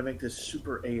 Okay, we're going to make this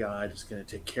super AI that's going to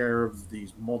take care of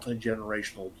these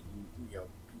multi-generational, you know,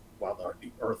 while the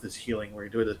Earth is healing, we're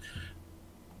going to do this.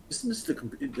 Isn't this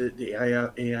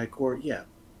the AI core? Yeah.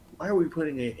 Why are we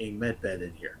putting a med bed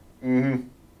in here? Mm-hmm.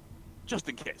 Just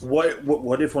in case.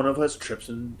 What if one of us trips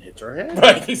and hits our head?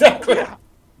 Right, exactly. Yeah.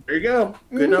 There you go.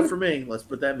 Good enough for me. Let's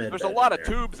put that med bed in. There's a lot of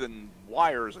tubes and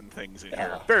wires and things in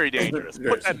here. Very dangerous.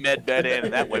 Put that med bed in,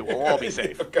 and that way we'll all be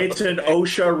safe. It's an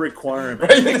OSHA requirement.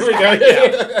 Right, there we go.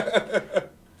 Yeah. Of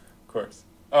course.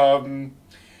 And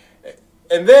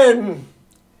then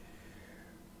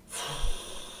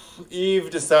Eve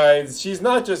decides she's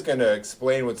not just going to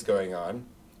explain what's going on.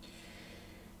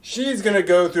 She's going to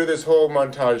go through this whole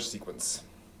montage sequence.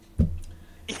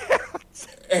 Yeah.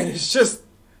 And it's just,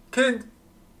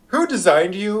 who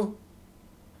designed you?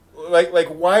 Like,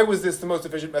 why was this the most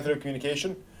efficient method of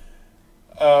communication?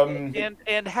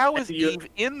 And how is Eve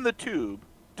in the tube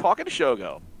talking to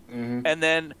Shogo, mm-hmm. and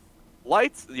then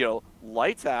lights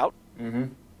out, mm-hmm.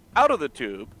 out of the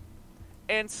tube,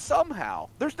 and somehow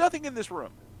there's nothing in this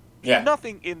room. Yeah.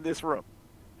 Nothing in this room.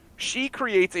 She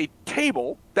creates a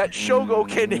table that Shogo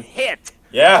can hit.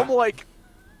 Yeah. I'm like,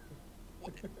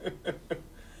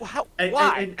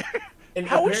 why? And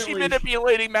how is she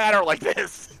manipulating matter like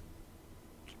this?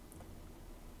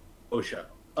 OSHA.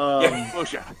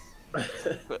 OSHA.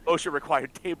 OSHA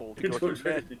required table to go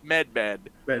to med bed.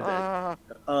 But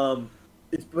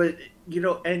you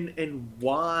know, and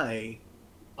why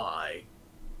I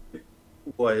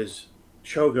was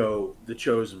Shogo the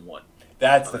chosen one.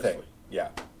 That's honestly. the thing. Yeah.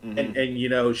 Mm-hmm. And you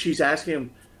know, she's asking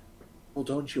him, well,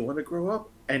 don't you want to grow up?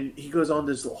 And he goes on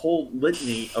this whole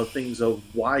litany of things of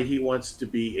why he wants to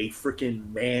be a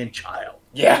freaking man-child.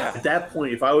 Yeah. At that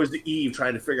point, if I was the Eve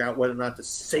trying to figure out whether or not to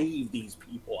save these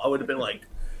people, I would have been like,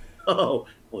 oh,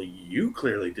 well, you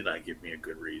clearly did not give me a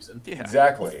good reason. Yeah.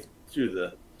 Exactly.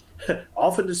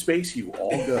 Off into space you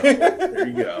all go. There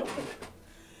you go.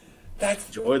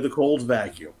 Enjoy the cold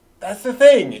vacuum. That's the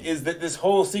thing, is that this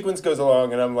whole sequence goes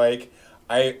along, and I'm like,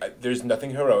 there's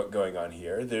nothing heroic going on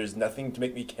here. There's nothing to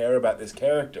make me care about this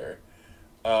character.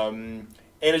 And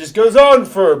it just goes on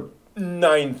for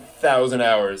 9,000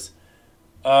 hours.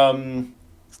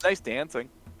 It's nice dancing.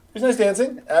 It's nice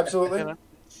dancing, absolutely.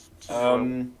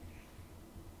 And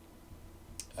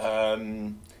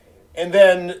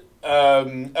then,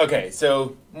 okay,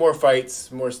 so more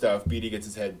fights, more stuff. Beatty gets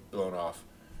his head blown off.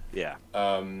 Yeah.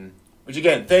 Which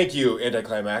again, thank you,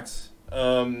 Anticlimax.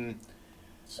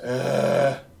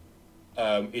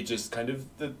 It just kind of,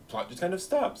 the plot just kind of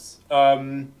stops.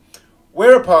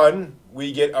 Whereupon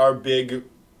we get our big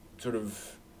sort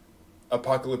of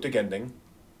apocalyptic ending.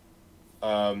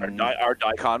 Our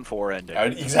Daikon 4 ending.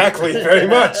 Exactly, very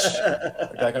much.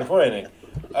 Our Daikon 4 ending.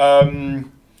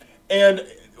 And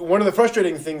one of the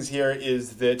frustrating things here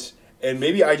is that, and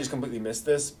maybe I just completely missed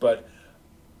this, but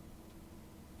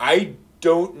I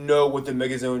don't know what the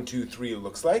Megazone 2-3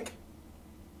 looks like.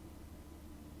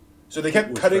 So they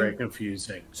kept cutting. Very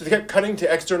confusing. So they kept cutting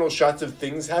to external shots of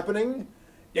things happening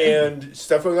and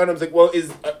stuff going on. I was like, well,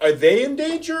 are they in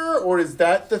danger, or is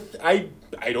that I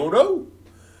don't know.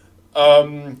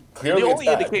 Clearly, the only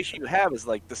indication you have is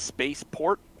like the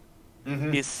spaceport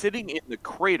is sitting in the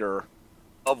crater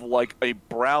of like a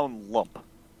brown lump.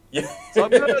 Yeah. So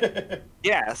I'm gonna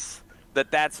guess that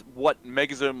that's what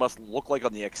Megazone must look like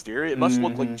on the exterior. It must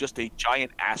look like just a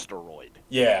giant asteroid.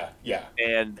 Yeah.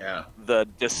 And the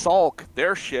Desalk,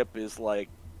 their ship, is like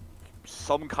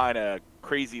some kind of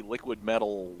crazy liquid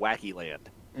metal wacky land.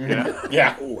 You know?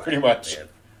 Yeah, pretty much. Man.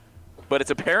 But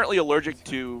it's apparently allergic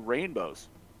to rainbows.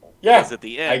 Yeah, because at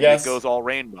the end I guess it goes all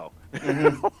rainbow.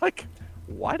 Like,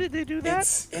 why did they do that?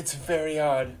 It's very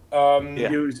odd.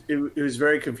 It was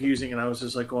very confusing, and I was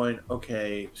just like going,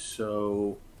 okay,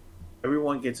 so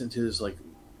everyone gets into this like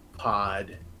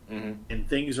pod, and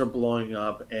things are blowing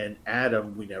up, and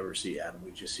Adam, we never see Adam,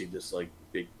 we just see this like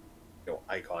big,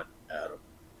 icon Adam.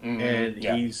 And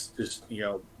he's just,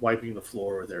 wiping the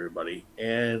floor with everybody.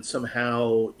 And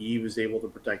somehow Eve is able to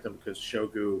protect them because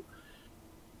Shogu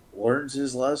learns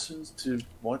his lessons to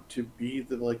want to be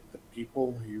the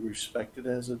people he respected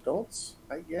as adults,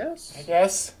 I guess.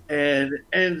 And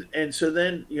so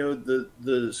then,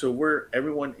 so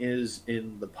everyone is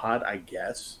in the pod, I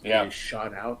guess. Yeah. Is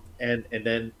shot out, and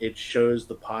then it shows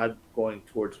the pod going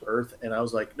towards Earth, and I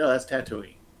was like, no, that's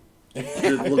Tatooine.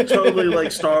 It looked totally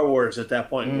like Star Wars at that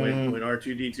point when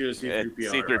R2D2 and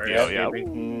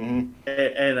C-3PO,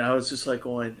 and I was just like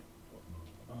going,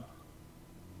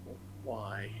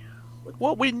 why?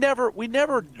 Well, we never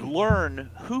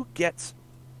learn who gets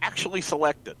actually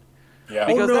selected. Yeah.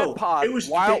 Because that pod,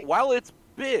 while it's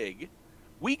big,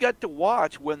 we got to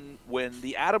watch when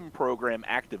the Atom program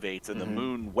activates and the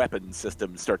Moon weapon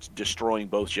system starts destroying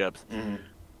both ships.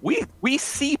 We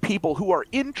see people who are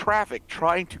in traffic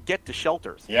trying to get to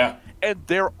shelters. Yeah. And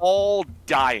they're all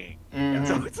dying.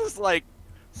 So it's just like,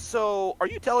 so are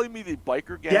you telling me the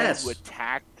biker gang who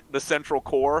attacked the Central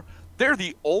Core, they're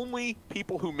the only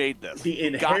people who made this? The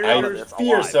inheritors,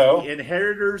 the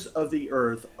inheritors of the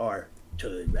Earth are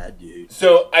totally bad dudes.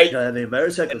 So the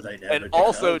motorcycles and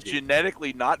also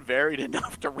genetically not varied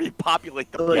enough to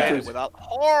repopulate the planet without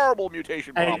horrible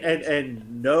mutation problems.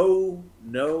 And no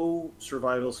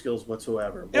survival skills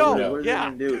whatsoever. What are they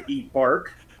going to do? Eat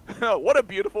bark? What a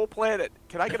beautiful planet!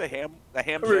 Can I get a ham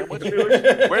sandwich?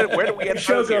 where do we get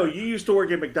Shogo, you used to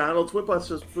work at McDonald's. Whip us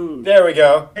some food. There we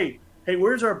go. Hey,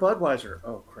 where's our Budweiser?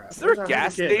 Oh, crap. Is there a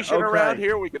gas station around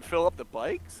here we could fill up the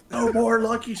bikes? No more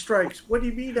Lucky Strikes. What do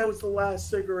you mean that was the last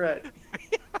cigarette?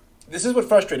 This is what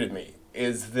frustrated me,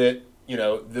 is that,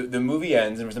 the movie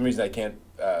ends, and for some reason I can't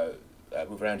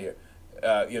move around here.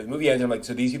 The movie ends, and I'm like,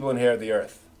 so these people inherit the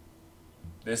Earth.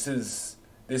 This is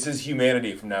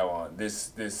humanity from now on.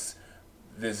 This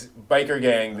biker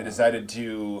gang that decided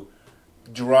to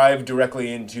drive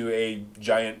directly into a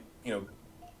giant,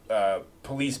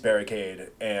 police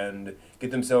barricade and get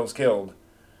themselves killed.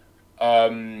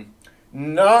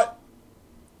 Not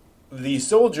the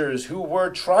soldiers who were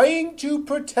trying to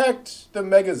protect the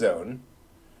Megazone.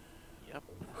 Yep.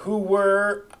 Who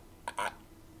were...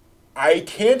 I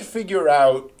can't figure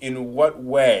out in what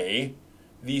way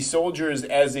the soldiers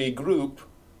as a group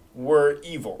were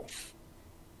evil.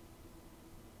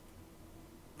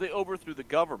 They overthrew the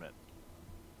government.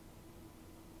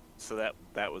 So that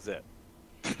was it.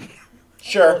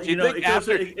 Sure. Well, you'd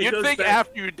think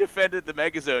after you defended the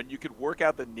Megazone, you could work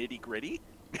out the nitty-gritty.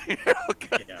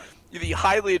 The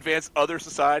highly advanced other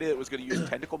society that was going to use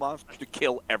tentacle monsters to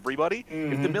kill everybody.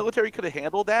 If the military could have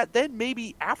handled that, then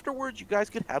maybe afterwards you guys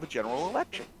could have a general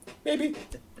election. Maybe.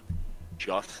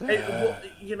 Just saying.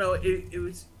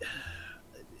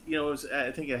 It was...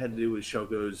 I think it had to do with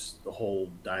Shogo's the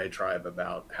whole diatribe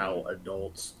about how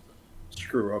adults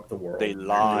screw up the world. They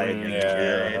lie. And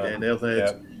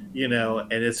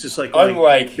it's just like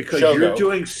because Shogo. you're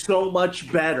doing so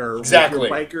much better with your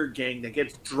biker gang that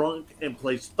gets drunk and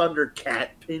plays Thundercat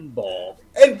pinball,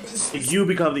 and you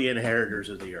become the inheritors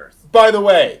of the Earth. By the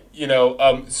way,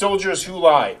 soldiers who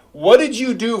lie. What did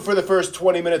you do for the first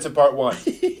 20 minutes of part 1?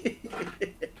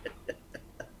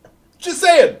 Just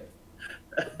saying.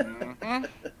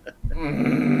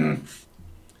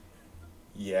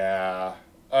 Yeah.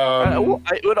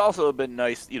 It would also have been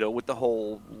nice, with the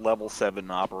whole level 7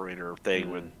 operator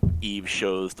thing when Eve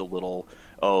shows the little,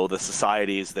 the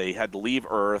societies, they had to leave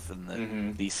Earth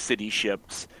and these city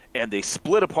ships, and they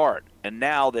split apart, and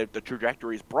now the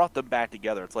trajectories brought them back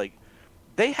together. It's like,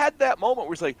 they had that moment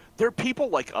where it's like, they're people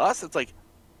like us. It's like,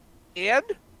 and?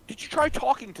 Did you try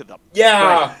talking to them?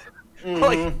 Yeah.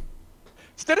 Like,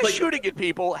 instead of shooting at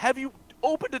people, have you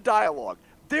opened a dialogue?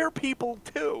 They're people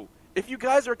too. If you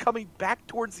guys are coming back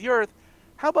towards the Earth,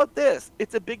 how about this?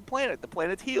 It's a big planet. The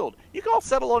planet's healed. You can all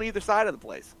settle on either side of the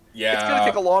place. Yeah. It's going to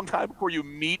take a long time before you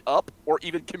meet up or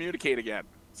even communicate again.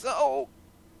 So,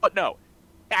 but no,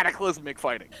 cataclysmic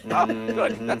fighting.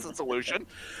 Good. That's the solution.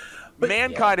 But,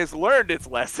 mankind has learned its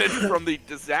lesson from the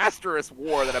disastrous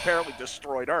war that apparently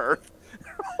destroyed Earth.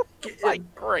 Like,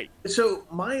 great. So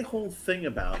my whole thing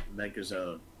about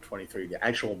Megazone 23, the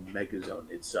actual Megazone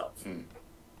itself,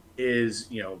 is,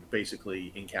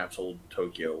 basically encapsulated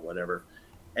Tokyo, whatever.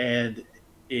 And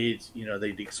it's,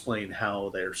 they'd explain how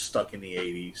they're stuck in the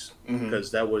 80s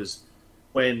because that was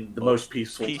when the most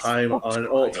peaceful time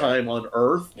on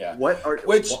Earth. Yeah. What?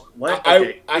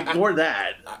 Ignore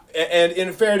that. And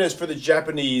in fairness, for the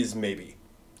Japanese, maybe.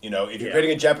 If you're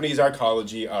creating a Japanese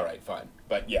arcology, all right, fine.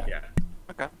 But yeah.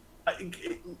 Okay.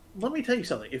 Let me tell you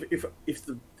something. If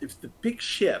the big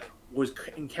ship was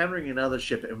encountering another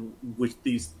ship and with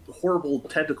these horrible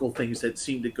tentacle things that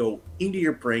seem to go into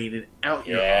your brain and out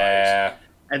your eyes,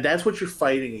 and that's what you're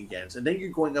fighting against, and then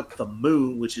you're going up the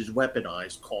moon, which is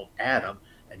weaponized, called Adam,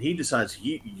 and he decides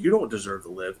you don't deserve to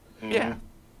live. Yeah.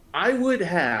 I would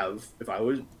have, if I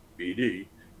was BD,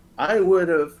 I would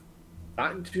have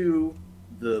gotten to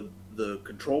the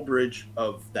control bridge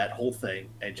of that whole thing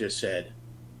and just said,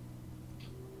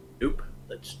 "Nope,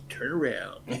 let's turn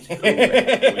around. Let's go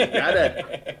around. We got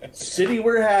a city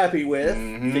we're happy with.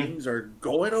 Things are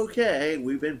going okay.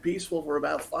 We've been peaceful for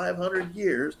about 500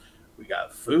 years. We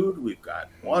got food. We've got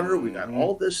water. We got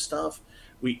all this stuff.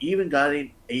 We even got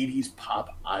an 80s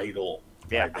pop idol."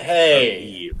 Yeah.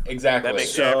 Hey, exactly. That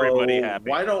makes everybody happy.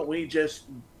 Why don't we just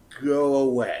go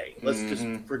away? Let's just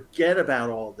forget about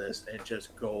all this and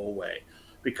just go away.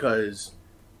 Because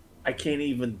I can't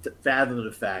even fathom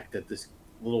the fact that this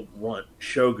little runt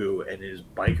Shogu and his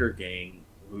biker gang,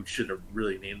 who should have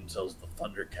really named themselves the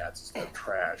Thundercats instead of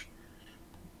trash,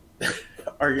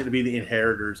 are going to be the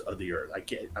inheritors of the Earth. I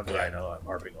know I'm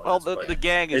harping on this. Well, the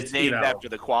gang is named after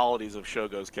the qualities of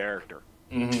Shogo's character.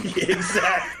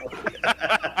 Exactly.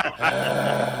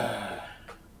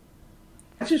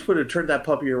 I just would have turned that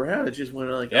puppy around. It just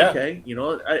went like, okay,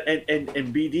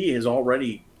 and BD has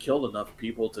already killed enough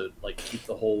people to keep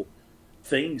the whole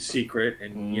thing secret,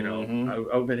 and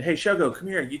I've been, hey Shogo, come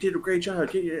here, you did a great job.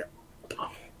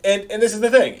 And this is the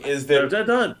thing, is that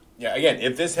done. Yeah, again,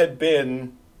 if this had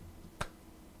been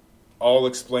all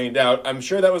explained out, I'm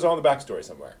sure that was all in the backstory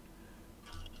somewhere.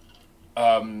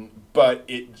 But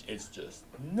it's just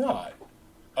not.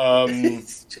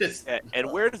 It's just.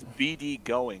 And where is BD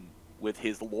going with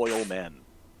his loyal men?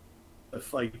 To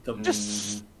fight them.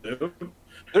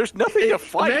 There's nothing to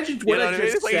fight. Imagine what I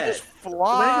just said. He just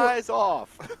flies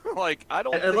off. I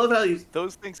love how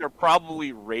those things are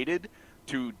probably rated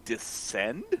to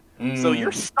descend. So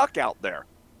you're stuck out there,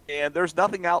 and there's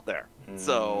nothing out there.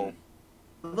 So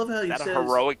I love how he says a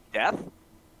heroic death.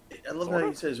 I love how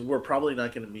he says we're probably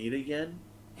not going to meet again,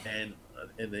 and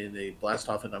then they blast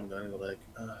off, and I'm going to go like,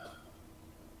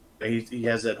 he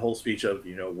has that whole speech of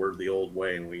we're the old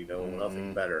way and we know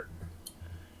nothing better.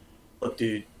 Look,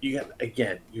 dude, you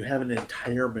have an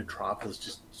entire metropolis.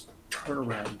 Just turn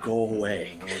around, go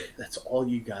away. That's all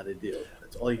you got to do.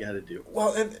 That's all you got to do.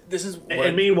 Well, and this is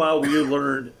and meanwhile, we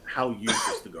learned how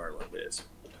useless the Garland is.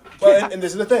 Well, and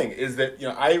this is the thing, is that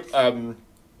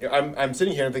I'm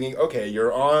sitting here and thinking, okay,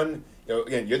 you're on,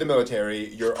 again, you're the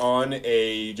military, you're on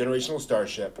a generational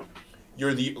starship,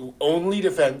 you're the only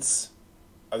defense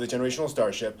of the generational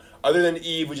starship, other than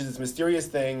Eve, which is this mysterious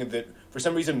thing that for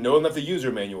some reason no one left the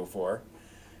user manual for.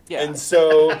 Yeah. And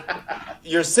so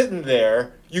you're sitting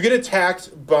there, you get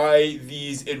attacked by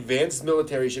these advanced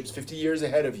military ships 50 years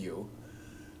ahead of you,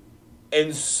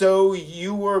 and so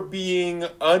you were being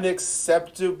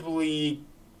unacceptably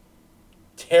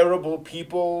terrible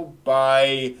people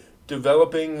by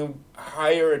developing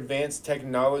higher advanced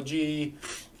technology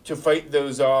to fight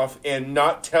those off and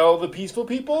not tell the peaceful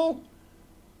people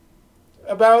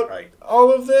about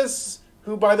all of this,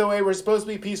 who, by the way, were supposed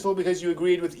to be peaceful because you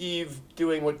agreed with Eve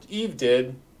doing what Eve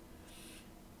did.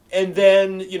 And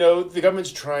then, the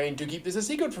government's trying to keep this a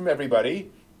secret from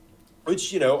everybody,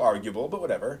 which, arguable, but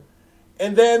whatever.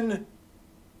 And then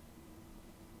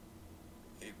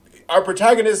our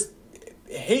protagonist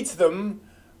hates them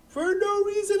for no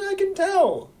reason I can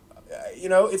tell.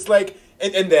 It's like,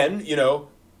 and then,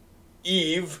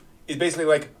 Eve is basically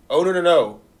like, oh,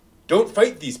 no, don't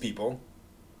fight these people.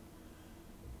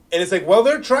 And it's like, well,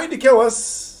 they're trying to kill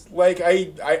us. Like,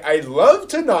 I'd love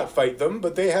to not fight them,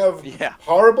 but they have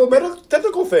horrible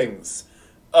tentacle things.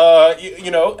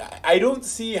 You know, I don't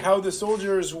see how the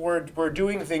soldiers were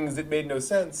doing things that made no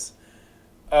sense.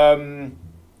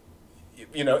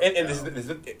 You know, and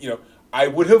this, you know, I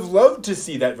would have loved to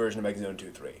see that version of Megazone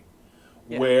 2-3,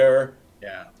 where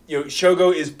you know,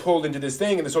 Shogo is pulled into this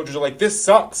thing, and the soldiers are like, "This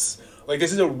sucks. Like,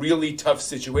 this is a really tough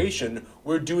situation.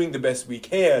 We're doing the best we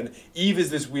can. Eve is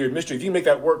this weird mystery. If you can make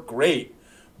that work, great.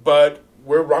 But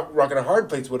we're rocking a hard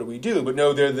place. What do we do?" But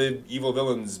no, they're the evil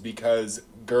villains because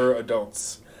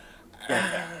adults.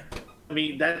 Yeah. I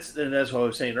mean, that's what I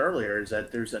was saying earlier, is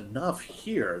that there's enough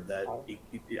here that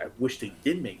I wish they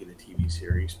did make it a TV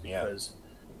series, because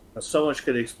so much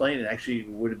could explain it. Actually,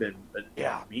 would have been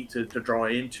neat to draw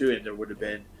into, and there would have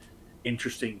been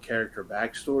interesting character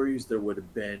backstories. There would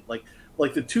have been like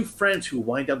the two friends who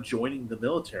wind up joining the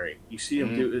military. You see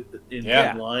them do it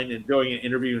in line and doing an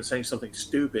interview and saying something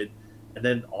stupid, and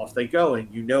then off they go, and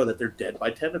you know that they're dead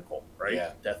by tentacle, right?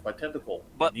 Yeah. Death by tentacle.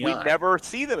 But we never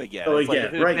see them again. So it's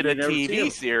again, like if it had been a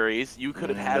TV series, you could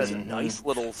have had a nice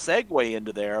little segue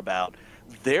into there about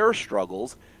their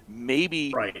struggles.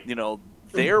 Maybe, you know,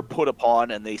 they're put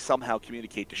upon and they somehow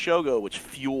communicate to Shogo, which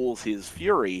fuels his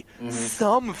fury.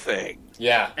 Something.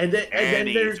 Yeah. And then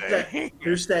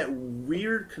there's that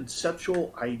weird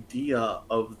conceptual idea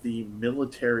of the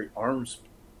military arms,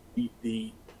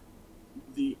 the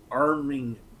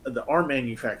arm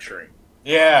manufacturing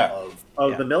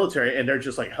of the military, and they're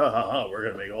just like, ha ha ha, we're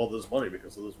gonna make all this money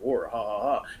because of this war, ha ha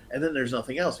ha, and then there's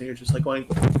nothing else, and you're just like going,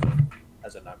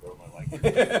 has it not grown my mic?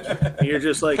 And you're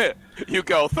just like, you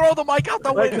go, throw the mic out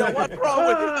the window, what's wrong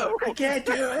with you? I can't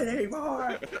do it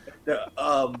anymore.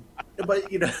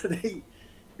 But you know,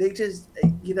 they just,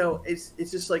 you know, it's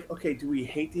just like, okay, do we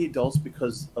hate the adults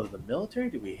because of the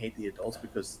military? Do we hate the adults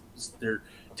because they're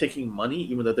taking money,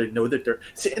 even though they know that they're...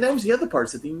 See, and that was the other part,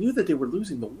 is that they knew that they were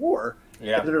losing the war.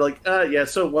 Yeah. And they're like,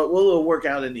 so we'll work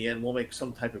out in the end. We'll make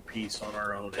some type of peace on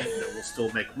our own, and we'll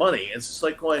still make money. It's just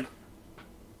like going,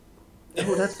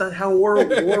 no, that's not how war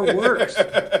works.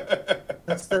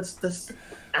 That's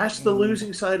ask the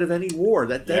losing side of any war.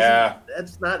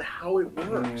 That's not how it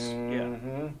works.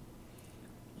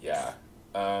 Yeah.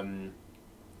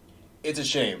 It's a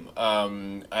shame.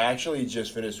 I actually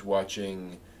just finished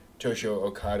watching Toshio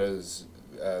Okada's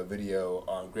video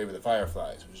on Grave of the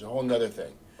Fireflies, which is a whole nother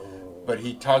thing. But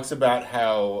he talks about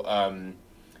how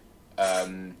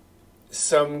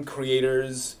some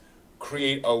creators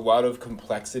create a lot of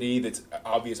complexity that's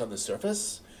obvious on the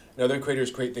surface, and other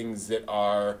creators create things that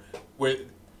are where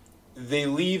they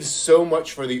leave so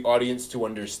much for the audience to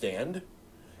understand,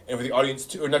 and for the audience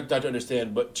to, or not to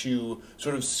understand, but to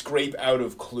sort of scrape out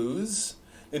of clues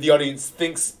that the audience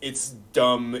thinks it's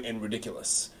dumb and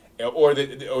ridiculous, or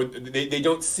that they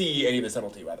don't see any of the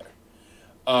subtlety, rather.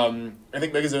 I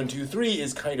think Megazone 2-3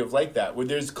 is kind of like that, where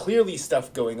there's clearly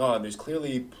stuff going on, there's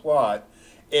clearly plot,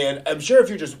 and I'm sure if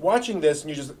you're just watching this and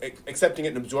you're just accepting it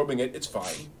and absorbing it, it's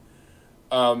fine.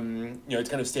 You know, it's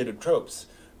kind of standard tropes.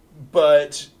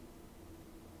 But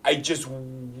I just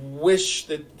wish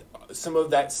that some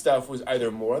of that stuff was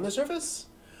either more on the surface,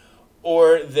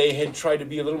 or they had tried to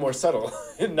be a little more subtle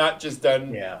and not just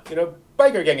done, you know,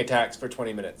 biker gang attacks for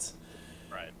 20 minutes.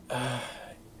 Right.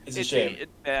 It's a shame.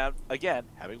 Again,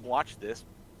 having watched this,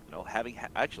 you know,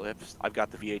 I've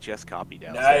got the VHS copy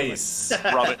down. Nice. So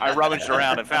I rummaged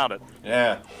around and found it.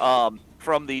 Yeah.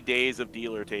 From the days of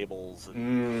dealer tables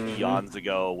and eons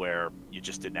ago, where you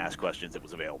just didn't ask questions; it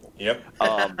was available. Yep.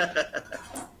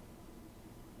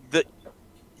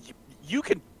 You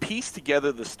can piece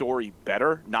together the story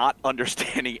better, not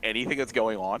understanding anything that's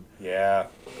going on. Yeah.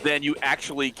 Than you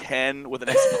actually can with an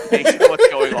explanation of what's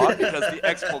going on, because the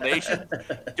explanations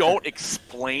don't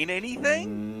explain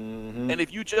anything. And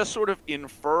if you just sort of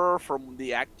infer from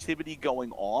the activity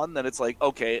going on, then it's like,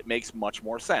 okay, it makes much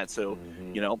more sense. So,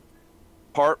 you know,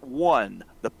 part one,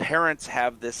 the parents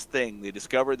have this thing. They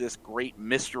discover this great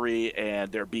mystery,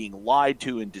 and they're being lied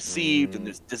to and deceived, and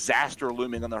there's disaster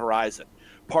looming on the horizon.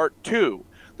 Part two,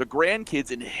 the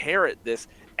grandkids inherit this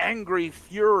angry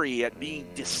fury at being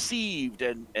deceived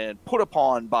and put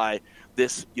upon by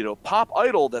this, you know, pop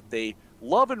idol that they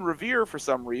love and revere for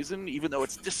some reason, even though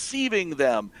it's deceiving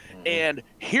them. And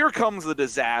here comes the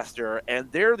disaster, and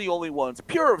they're the only ones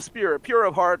pure of spirit, pure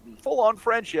of heart, and full on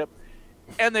friendship,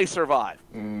 and they survive.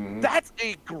 That's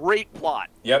a great plot.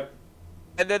 Yep.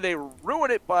 And then they ruin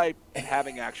it by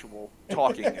having actual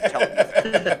talking and telling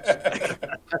you.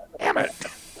 Damn it.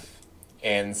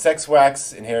 And sex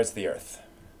wax inherits the earth.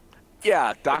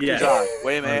 Yeah, Dr. John.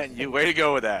 Wait, man. Way to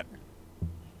go with that.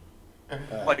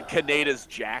 Like Kaneda's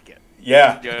jacket.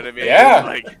 Yeah. You know what I mean? Yeah.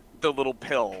 Like the little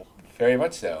pill. Very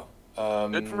much so.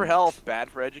 Good for health, bad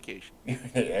for education.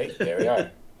 Hey, there we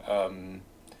are.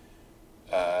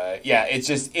 yeah,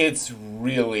 it's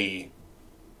really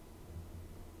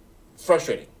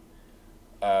frustrating.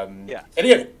 Yeah. And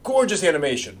again, gorgeous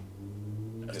animation.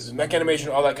 Mech animation,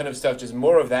 all that kind of stuff. Just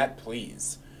more of that,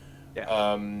 please.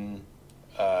 Yeah. And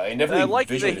definitely I like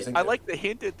the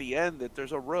hint at the end that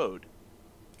there's a road.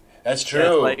 That's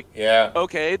true. Like, yeah.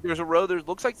 Okay, there's a road. There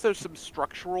looks like there's some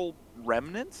structural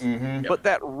remnants, Mm-hmm. but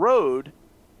that road,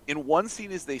 in one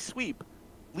scene as they sweep,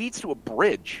 leads to a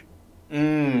bridge.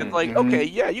 It's like, okay,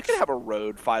 yeah, you can have a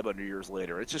road 500 years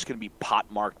later. It's just going to be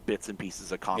pot-marked bits and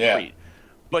pieces of concrete. Yeah.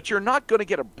 But you're not going to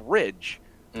get a bridge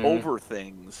over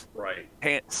things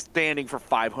standing for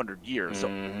 500 years. So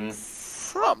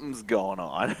something's going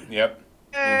on. Yep.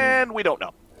 And we don't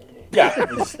know. Yeah.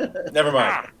 Never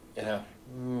mind. Yeah.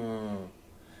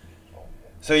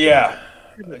 So yeah.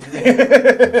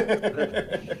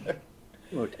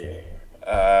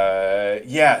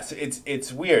 Yes,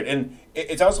 it's weird, and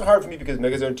it's also hard for me because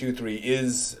Megazone 2-3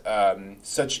 is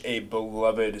such a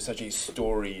beloved, such a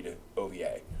storied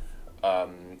OVA,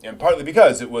 and partly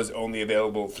because it was only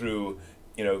available through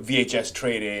VHS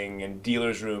trading and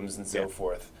dealers' rooms and so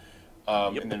forth,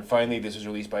 and then finally this was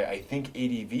released by I think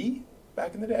ADV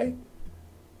back in the day,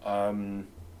 or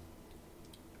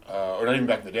not even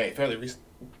back in the day, fairly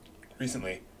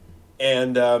recently,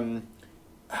 and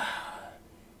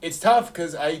it's tough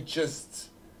because I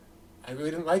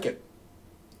really didn't like it.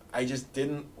 I just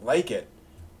didn't like it.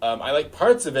 I like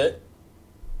parts of it,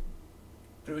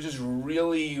 but it was just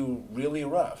really, really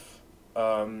rough.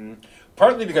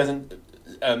 Partly because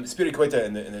Spirit Koita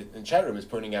in the chat room is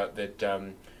pointing out that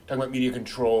talking about media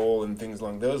control and things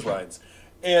along those lines,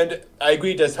 and I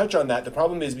agree it does touch on that. The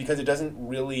problem is because it doesn't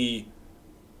really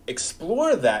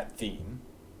explore that theme.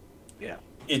 Yeah,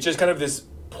 it's just kind of this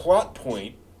plot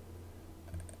point.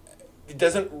 It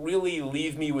doesn't really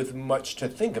leave me with much to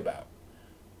think about,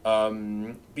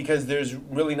 because there's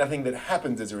really nothing that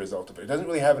happens as a result of it. It doesn't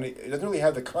really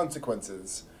have the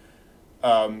consequences.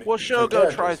 Well,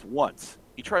 Shogo tries once.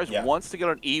 He tries once to get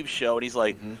on Eve's show, and he's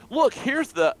like, "Look, here's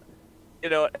the,"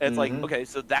 and it's like, okay,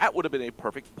 so that would have been a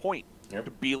perfect point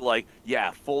to be like,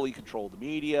 "Yeah, fully control the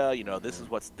media. This is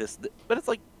what's this," but it's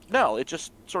like, no, it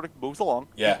just sort of moves along.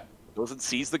 Yeah, goes and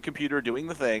sees the computer doing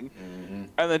the thing,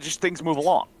 and then just things move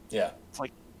along. Yeah. It's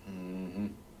like,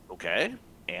 okay,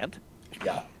 and?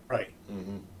 Yeah. Right.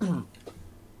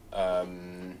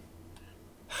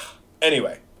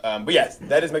 Anyway, but yes,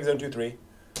 that is Megazone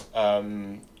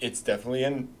 2-3. It's definitely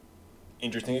an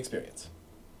interesting experience.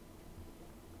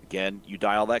 Again, you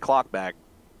dial that clock back,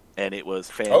 and it was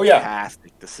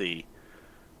fantastic to see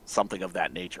something of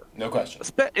that nature. No question.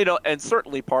 And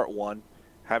certainly part one,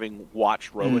 having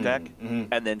watched Robotech,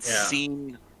 and then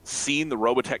seen the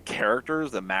Robotech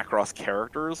characters, the Macross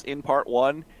characters in part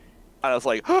one, and I was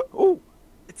like, oh,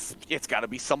 it's got to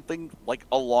be something like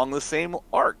along the same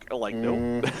arc. I'm like,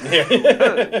 nope.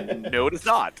 No, it is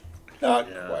not. Not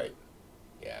quite.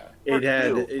 Yeah.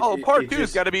 Part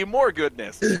two's got to be more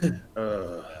goodness.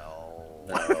 No.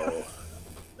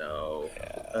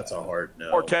 Yeah. That's a hard no.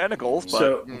 More tentacles,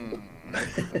 but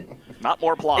not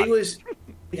more plot.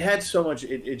 It had so much.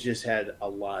 It just had a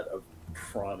lot of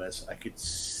promise. I could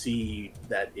see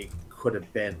that it could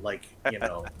have been it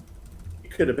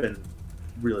could have been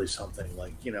really something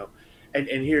and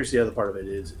here's the other part of it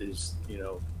is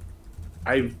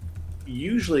I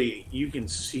usually you can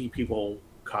see people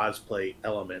cosplay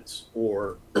elements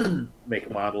or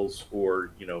make models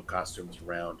or costumes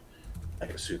around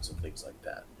suits and things like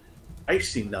that. I've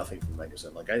seen nothing from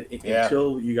Megazone.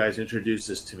 Until you guys introduced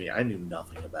this to me, I knew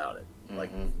nothing about it.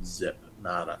 Zip,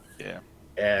 nada. Yeah.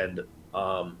 And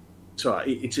so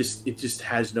it just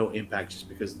has no impact just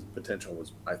because the potential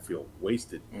was, I feel,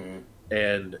 wasted.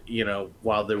 And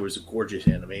while there was a gorgeous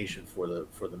animation for the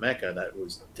mecha, that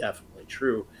was definitely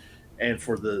true. And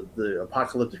for the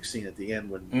apocalyptic scene at the end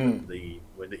when the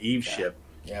Eve ship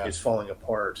is falling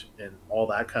apart and all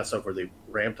that kind of stuff, where they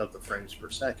ramped up the frames per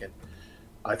second,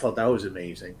 I thought that was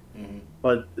amazing.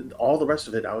 But all the rest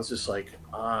of it, I was just like,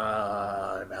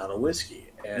 I'm out of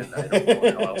whiskey, and I don't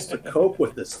know how else to cope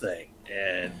with this thing.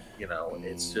 And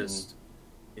it's just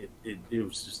it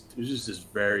was just this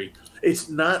very. It's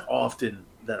not often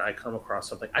that I come across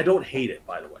something. I don't hate it,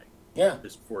 by the way. Yeah.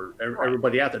 Just for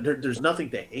everybody out there, there's nothing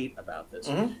to hate about this.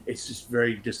 It's just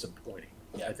very disappointing.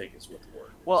 I think is what the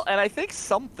word. Well, and I think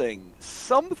something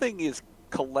is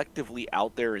collectively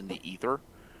out there in the ether,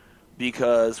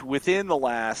 because within the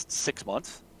last 6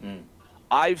 months,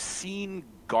 I've seen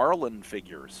Garland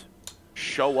figures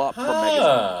show up from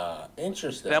Megazone.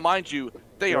 Interesting. Now, mind you,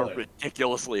 they are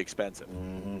ridiculously expensive.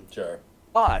 Sure.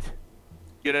 But,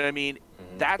 you know what I mean?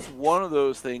 That's one of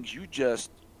those things you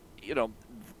just,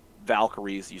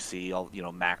 Valkyries, you see all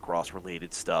Macross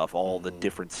related stuff, all the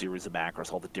different series of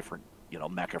Macross, all the different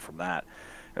mecha from that.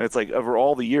 And it's like over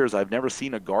all the years, I've never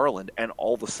seen a Garland, and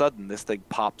all of a sudden this thing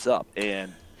pops up.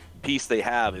 And piece they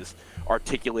have is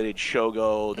articulated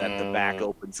Shogo that the back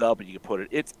opens up and you can put it.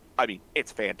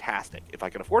 It's fantastic. If I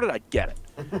can afford it, I'd get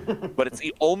it. But it's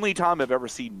the only time I've ever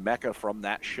seen mecha from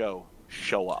that show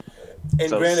up. And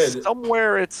so granted,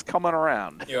 somewhere it's coming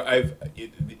around.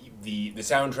 The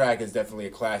soundtrack is definitely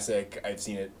a classic. I've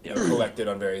seen it collected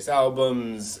on various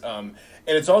albums, and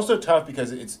it's also tough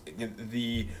because it's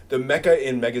the mecha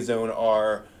in Megazone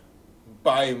are,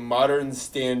 by modern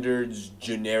standards,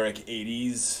 generic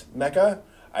 '80s mecha.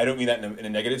 I don't mean that in a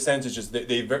negative sense. It's just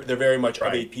they're very much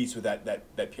of a piece with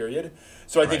that period.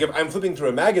 So I think if I'm flipping through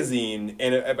a magazine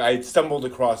and if I stumbled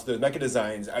across the mecha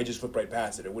designs, I just flip right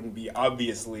past it. It wouldn't be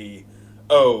obviously,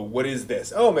 oh, what is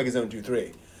this? Oh, Megazone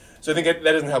 2-3. So I think that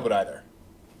doesn't help it either.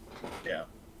 Yeah.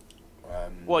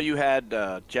 Well, you had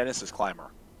Genesis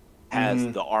Climber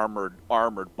has the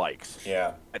armored bikes.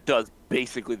 Yeah. It does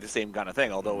basically the same kind of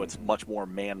thing, although it's much more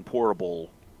man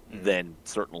portable than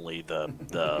certainly the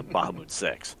Bahamut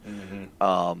 6.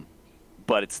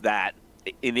 But it's that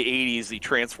in the 80s, the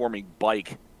transforming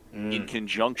bike in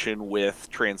conjunction with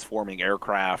transforming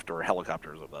aircraft or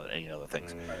helicopters or any other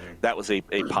things. That was a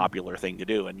popular thing to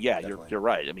do. And yeah, you're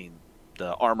right. I mean,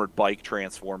 the armored bike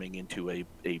transforming into a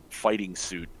fighting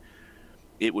suit,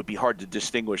 it would be hard to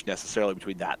distinguish necessarily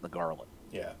between that and the Garland.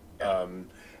 Yeah. And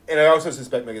I also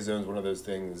suspect Megazone is one of those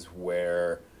things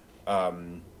where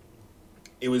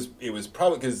it was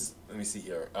probably because, let me see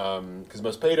here, because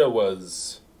Mospedo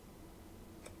was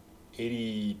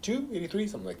 82, 83,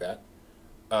 something like that.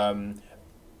 And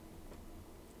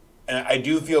I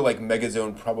do feel like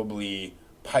Megazone probably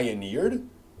pioneered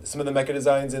some of the mecha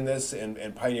designs in this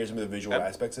and pioneered some of the visual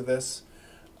aspects of this.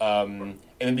 And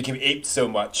then became aped so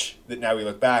much that now we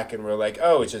look back and we're like,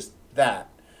 oh, it's just that.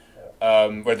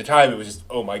 Where at the time it was just,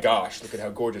 oh my gosh, look at how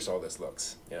gorgeous all this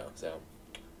looks. So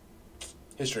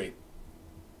history.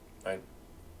 Right?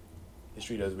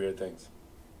 History does weird things.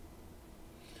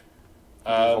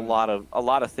 There's a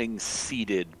lot of things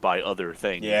seeded by other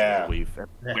things. Yeah, we've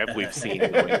seen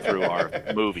going through our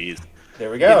movies.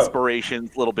 There we go.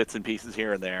 Inspirations, little bits and pieces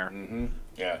here and there.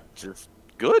 Yeah, just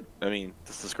good. I mean,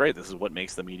 this is great. This is what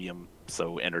makes the medium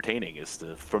so entertaining: is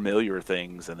the familiar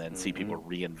things and then see people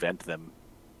reinvent them.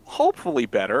 Hopefully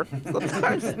better.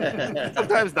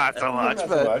 Sometimes not so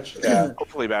much. Yeah.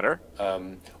 Hopefully better.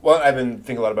 Well, I've been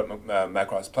thinking a lot about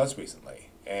Macross Plus recently.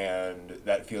 And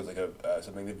that feels like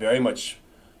something that very much,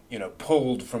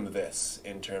 pulled from this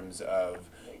in terms of,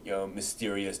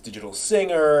 mysterious digital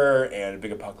singer and a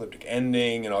big apocalyptic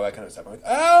ending and all that kind of stuff. I'm like,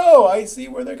 oh, I see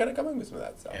where they're kind of coming with some of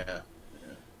that stuff. Yeah.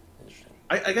 Interesting.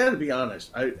 I got to be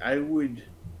honest. I would,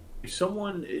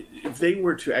 if they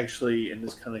were to actually, and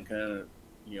this kind of,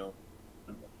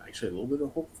 I'm actually a little bit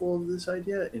hopeful of this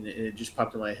idea, and it just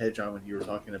popped in my head, John, when you were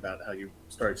talking about how you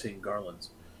started seeing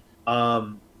Garlands.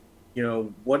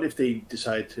 What if they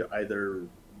decide to either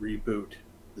reboot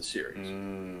the series?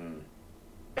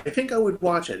 I think I would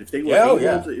watch it if they were able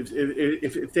to,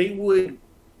 if they would,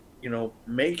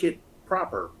 make it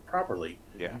properly.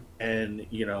 Yeah. And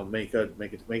make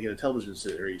it a television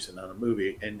series and not a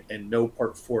movie, and no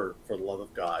part 4 for the love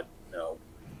of God, no,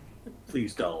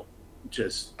 please don't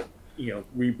just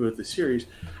reboot the series.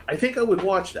 I think I would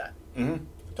watch that.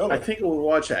 Totally. I think I would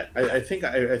watch that. I think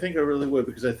I really would,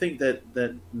 because I think that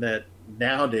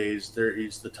nowadays there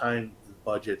is the time, the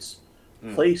budgets,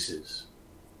 places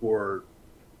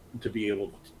to be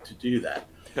able to do that.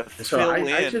 So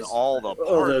I just all the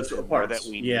parts that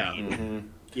we need.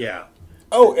 Yeah.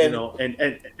 Oh, and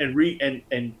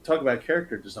and talk about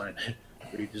character design.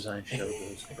 Redesign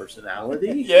Shogo's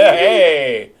personality. Yeah.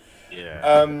 Hey.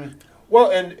 Yeah. Well,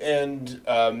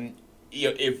 and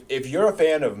if you're a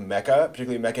fan of mecha,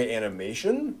 particularly mecha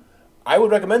animation, I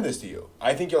would recommend this to you.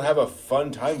 I think you'll have a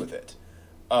fun time with it.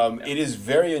 It is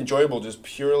very enjoyable just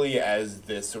purely as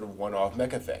this sort of one-off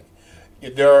mecha thing.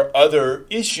 There are other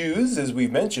issues, as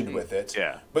we've mentioned, with it,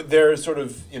 but they're sort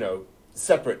of,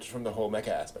 separate from the whole mecha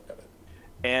aspect of it.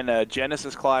 And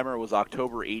Genesis Climber was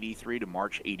October 83 to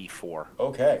March 84.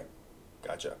 Okay.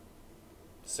 Gotcha.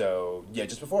 So, yeah,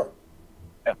 just before.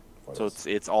 So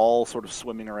it's all sort of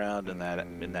swimming around in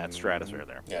that stratosphere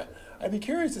there. Yeah, I'd be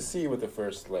curious to see what the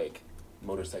first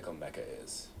motorcycle mecha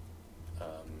is.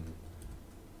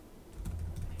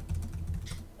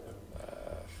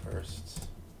 First.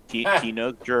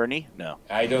 Kino's Journey? No,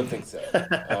 I don't think so.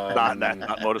 not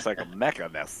motorcycle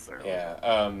mecha necessarily.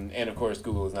 Yeah, and of course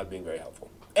Google is not being very helpful.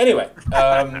 Anyway,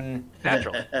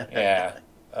 natural. Yeah.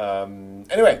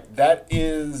 Anyway, that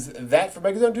is that for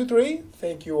Megazone 2-3.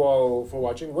 Thank you all for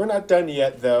watching. We're not done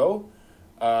yet, though.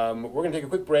 We're going to take a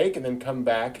quick break and then come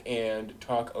back and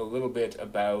talk a little bit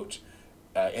about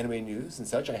anime news and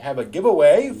such. I have a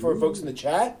giveaway for folks in the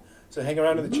chat, so hang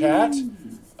around in the chat.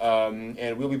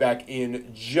 And we'll be back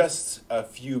in just a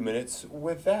few minutes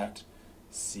with that.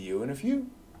 See you in a few.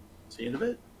 See you in a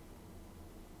bit.